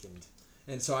weakened,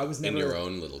 and so I was never In your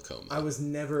own little coma. I was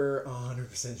never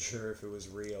 100% sure if it was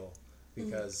real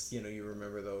because you know you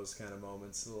remember those kind of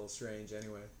moments a little strange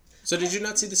anyway. So did you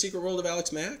not see The Secret World of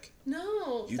Alex Mack?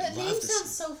 No, You'd that love name to sounds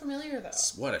see- so familiar though.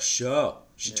 What a show!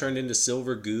 She turned into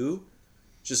silver goo.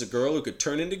 Just a girl who could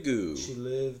turn into goo. She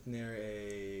lived near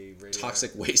a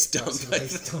Toxic waste dump, I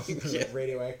think. Yeah.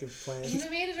 radioactive plant,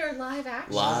 Animated or live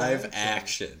action? Live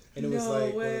action. and it was No like one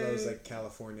of way. those like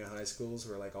California high schools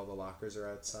where like all the lockers are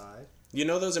outside. You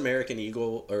know those American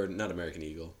Eagle or not American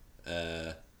Eagle?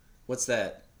 What's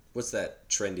that? What's that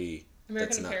trendy? American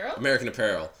that's not- Apparel? American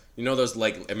Apparel. You know those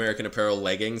like American Apparel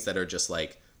leggings that are just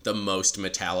like the most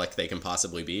metallic they can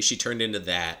possibly be? She turned into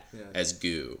that Yeah. as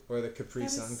goo. Or the Capri That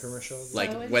is Sun commercials. so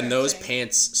Like when those interesting.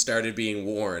 pants started being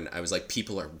worn, I was like,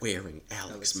 people are wearing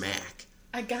Alex Alex Mack.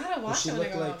 I gotta watch She it when I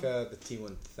looked go like home. the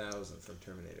T-1000 from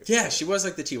Terminator. Yeah, she was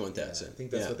like the Yeah, T-1000. I think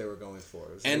that's Yeah. what they were going for.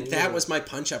 It was And a that little- was my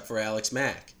punch up for Alex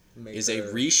Mack. Make Is a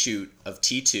her- reshoot of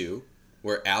T2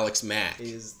 where Alex Mack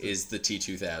Is is the- the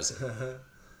T2000.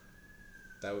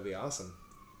 That would be awesome.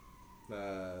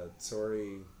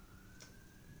 Sorry,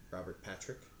 Robert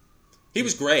Patrick. He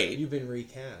was great, You've been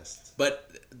recast. but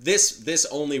this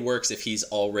only works if he's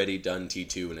already done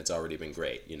T2 and it's already been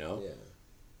great, you know? Yeah.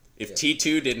 If Yeah.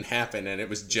 T2 didn't happen and it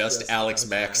was just Alex Alex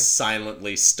Mack Mack.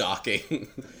 silently stalking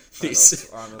these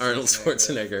Arnold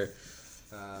Schwarzenegger,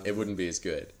 it wouldn't be as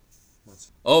good. What's-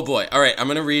 Oh boy. All right, I'm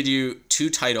going to read you two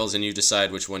titles and you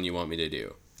decide which one you want me to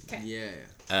do. Okay.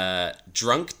 Yeah.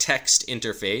 Drunk text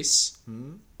interface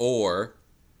or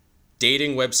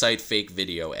dating website fake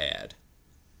video ad.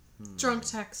 Drunk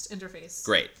text interface.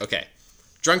 Great. Okay.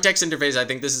 Drunk text interface, I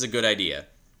think this is a good idea.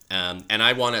 And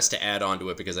I want us to add on to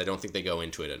it because I don't think they go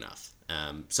into it enough.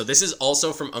 So this is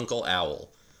also from Uncle Owl.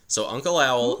 So Uncle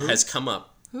Owl has come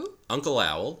up. Who? Uncle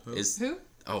Owl is... Who?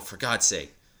 Oh, for God's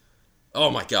sake. Oh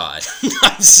my God.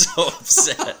 I'm so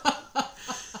upset.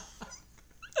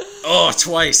 Oh,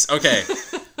 twice. Okay.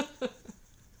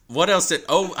 What else did...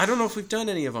 Oh, I don't know if we've done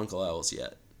any of Uncle Owl's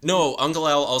yet. No, Uncle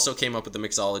Owl also came up with the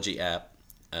Mixology app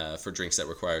for drinks that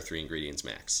require 3 ingredients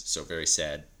max. So very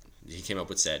sad. He came up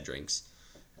with sad drinks.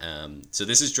 So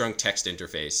this is drunk text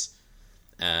interface.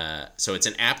 So it's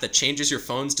an app that changes your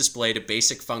phone's display to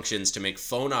basic functions to make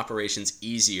phone operations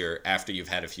easier after you've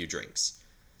had a few drinks.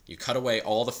 You cut away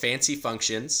all the fancy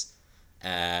functions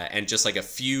and just like a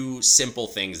few simple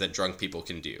things that drunk people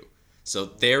can do. So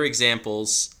their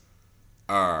examples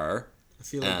are... I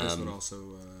feel like this would also...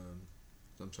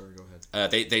 I'm sorry, go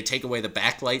ahead. They take away the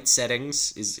backlight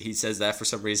settings. He says that for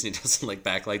some reason he doesn't like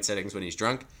backlight settings when he's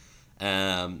drunk.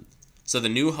 So the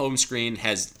new home screen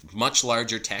has much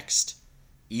larger text,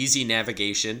 easy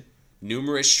navigation,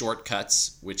 numerous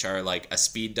shortcuts, which are like a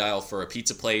speed dial for a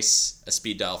pizza place, a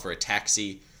speed dial for a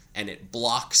taxi, and it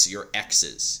blocks your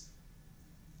X's.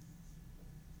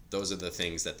 Those are the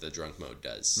things that the drunk mode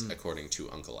does, according to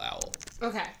Uncle Owl.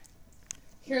 Okay.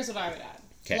 Here's what I would add.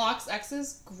 'Kay. Blocks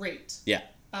X's, great. Yeah.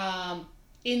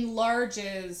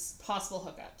 Enlarges possible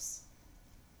hookups.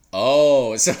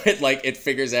 Oh, so it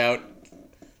figures out,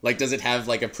 like, does it have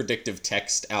like a predictive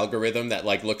text algorithm that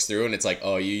like looks through and it's like,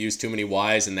 oh, you use too many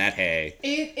Y's in that hey.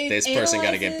 It This person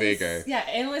gotta get bigger. Yeah,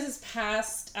 it analyzes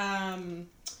past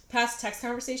text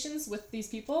conversations with these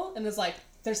people and is like,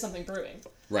 there's something brewing.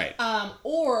 Right.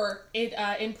 Or it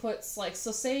inputs like,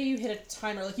 so say you hit a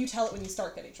timer, like you tell it when you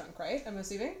start getting drunk, right? I'm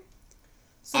assuming.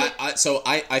 So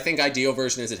I think ideal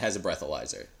version is it has a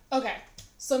breathalyzer. okay,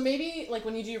 so maybe like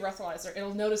when you do your breathalyzer,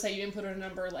 it'll notice that you inputted a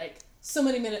number like so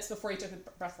many minutes before you took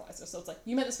the breathalyzer. So it's like,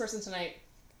 you met this person tonight,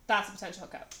 that's a potential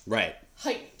hookup. Right.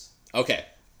 Heightened. Okay.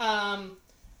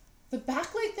 The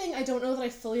backlight thing, I don't know that I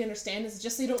fully understand. Is it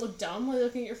just so you don't look dumb while you're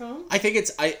looking at your phone? I think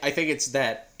it's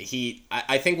that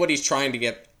I think what he's trying to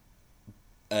get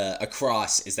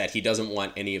across is that he doesn't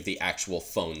want any of the actual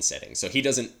phone settings. So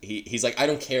he's like, I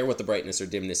don't care what the brightness or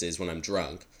dimness is when I'm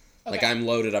drunk. Okay. Like, I'm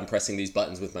loaded, I'm pressing these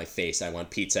buttons with my face. I want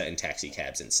pizza and taxi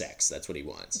cabs and sex. That's what he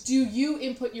wants. Do you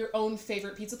input your own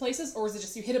favorite pizza places, or is it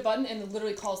just you hit a button and it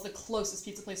literally calls the closest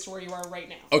pizza place to where you are right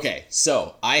now? Okay,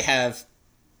 so I have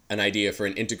an idea for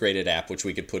an integrated app which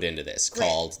we could put into this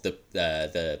called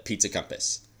the Pizza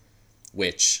Compass,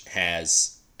 which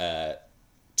has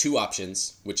two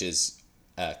options, which is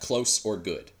close or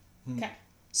good. Okay.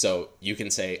 So you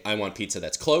can say, I want pizza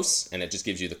that's close, and it just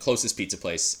gives you the closest pizza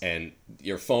place, and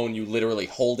your phone, you literally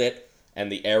hold it,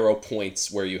 and the arrow points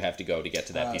where you have to go to get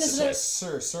to that pizza place.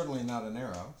 Sir, certainly not an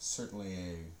arrow. Certainly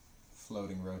a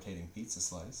floating, rotating pizza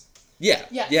slice. Yeah.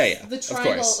 The of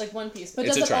triangle, course. like one piece. But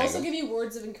It's does a it also triangle. give you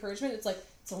words of encouragement? It's like,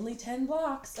 it's only 10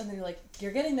 blocks, and then you're like,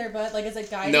 you're getting there, bud. Like, is it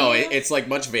guiding No, you? it's like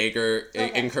much vaguer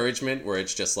Okay. encouragement, where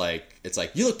it's just like,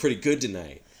 you look pretty good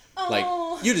tonight. Oh.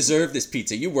 Like, you deserve this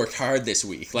pizza. You worked hard this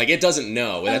week. Like, it doesn't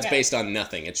know. That's Okay. based on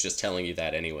nothing. It's just telling you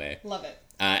that anyway. Love it.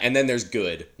 And then there's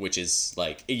good, which is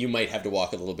like, you might have to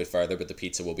walk a little bit farther, but the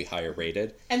pizza will be higher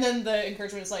rated. And then the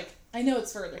encouragement is like, I know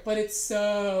it's further, but it's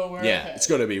so worth Yeah, it. it's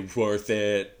going to be worth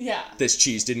it. Yeah. This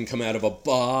cheese didn't come out of a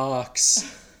box.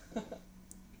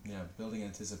 Yeah, building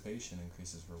anticipation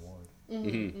increases reward.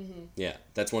 Yeah,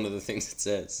 that's one of the things it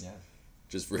says. Yeah.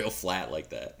 Just real flat like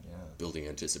that. Yeah. Building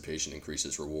anticipation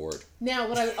increases reward. Now,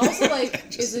 what I would also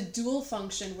like is a dual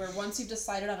function where once you've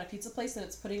decided on a pizza place and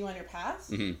it's putting you on your path,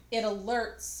 it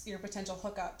alerts your potential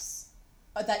hookups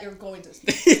that you're going to this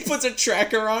pizza. He puts a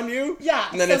tracker on you? Yeah,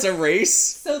 And then so- it's a race?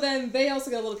 So then they also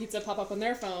get a little pizza pop up on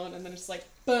their phone, and then it's like,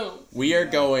 boom. We are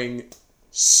going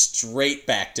straight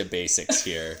back to basics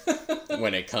here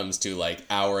when it comes to like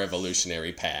our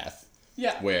evolutionary path.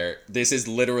 Yeah. Where this is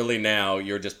literally now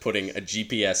you're just putting a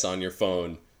GPS on your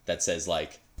phone that says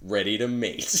like ready to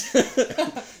mate.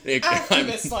 After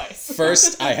this slice.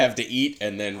 First I have to eat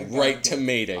and then right to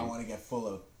mating. I want to get full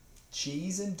of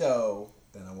cheese and dough,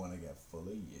 then I want to get full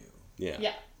of you. Yeah.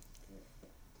 Yeah.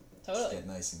 Totally. Get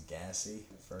nice and gassy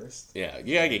first. Yeah,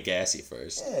 you gotta get gassy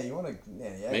first. Yeah, you want to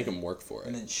Make them work for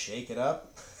and it. then shake it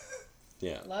up.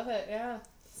 Yeah. Love it, yeah.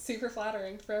 Super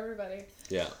flattering for everybody.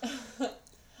 Yeah.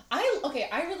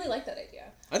 I really like that idea.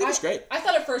 I think it's great. I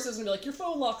thought at first it was gonna be like your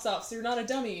phone locks off, so you're not a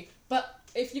dummy. But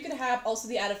if you could have also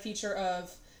the added feature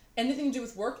of anything to do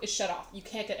with work is shut off. You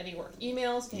can't get any work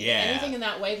emails. You can't Yeah. get anything in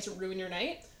that way to ruin your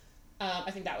night.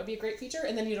 I think that would be a great feature,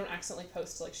 and then you don't accidentally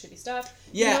post like shitty stuff.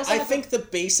 You Yeah, also I have think the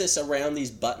basis around these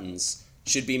buttons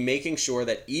should be making sure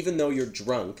that even though you're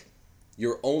drunk,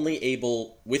 you're only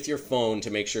able, with your phone, to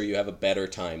make sure you have a better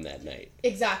time that night.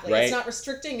 exactly. Right? It's not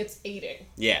restricting; it's aiding.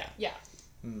 Yeah. Yeah.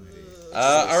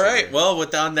 All right. Well,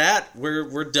 with on that,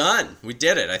 we're done. We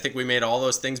did it. I think we made all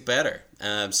those things better.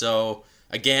 So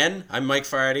again, I'm Mike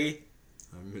Farty,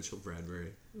 I'm Mitchell Bradbury.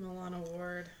 Milana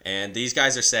Ward. and these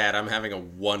guys are sad. I'm having a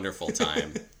wonderful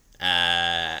time.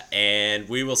 And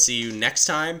we will see you next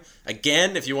time.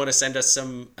 Again, if you want to send us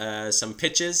some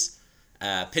pitches,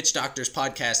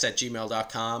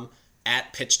 pitchdoctorspodcast@gmail.com,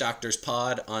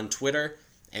 @pitchdoctorspod on Twitter.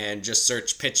 and just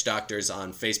search Pitch Doctors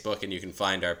on Facebook, and you can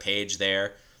find our page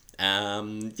there.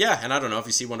 Yeah, and I don't know, if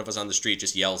you see one of us on the street,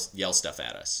 just yell stuff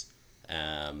at us,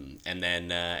 and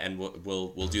then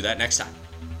we'll do that next time.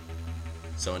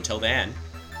 So until then,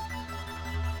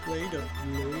 later.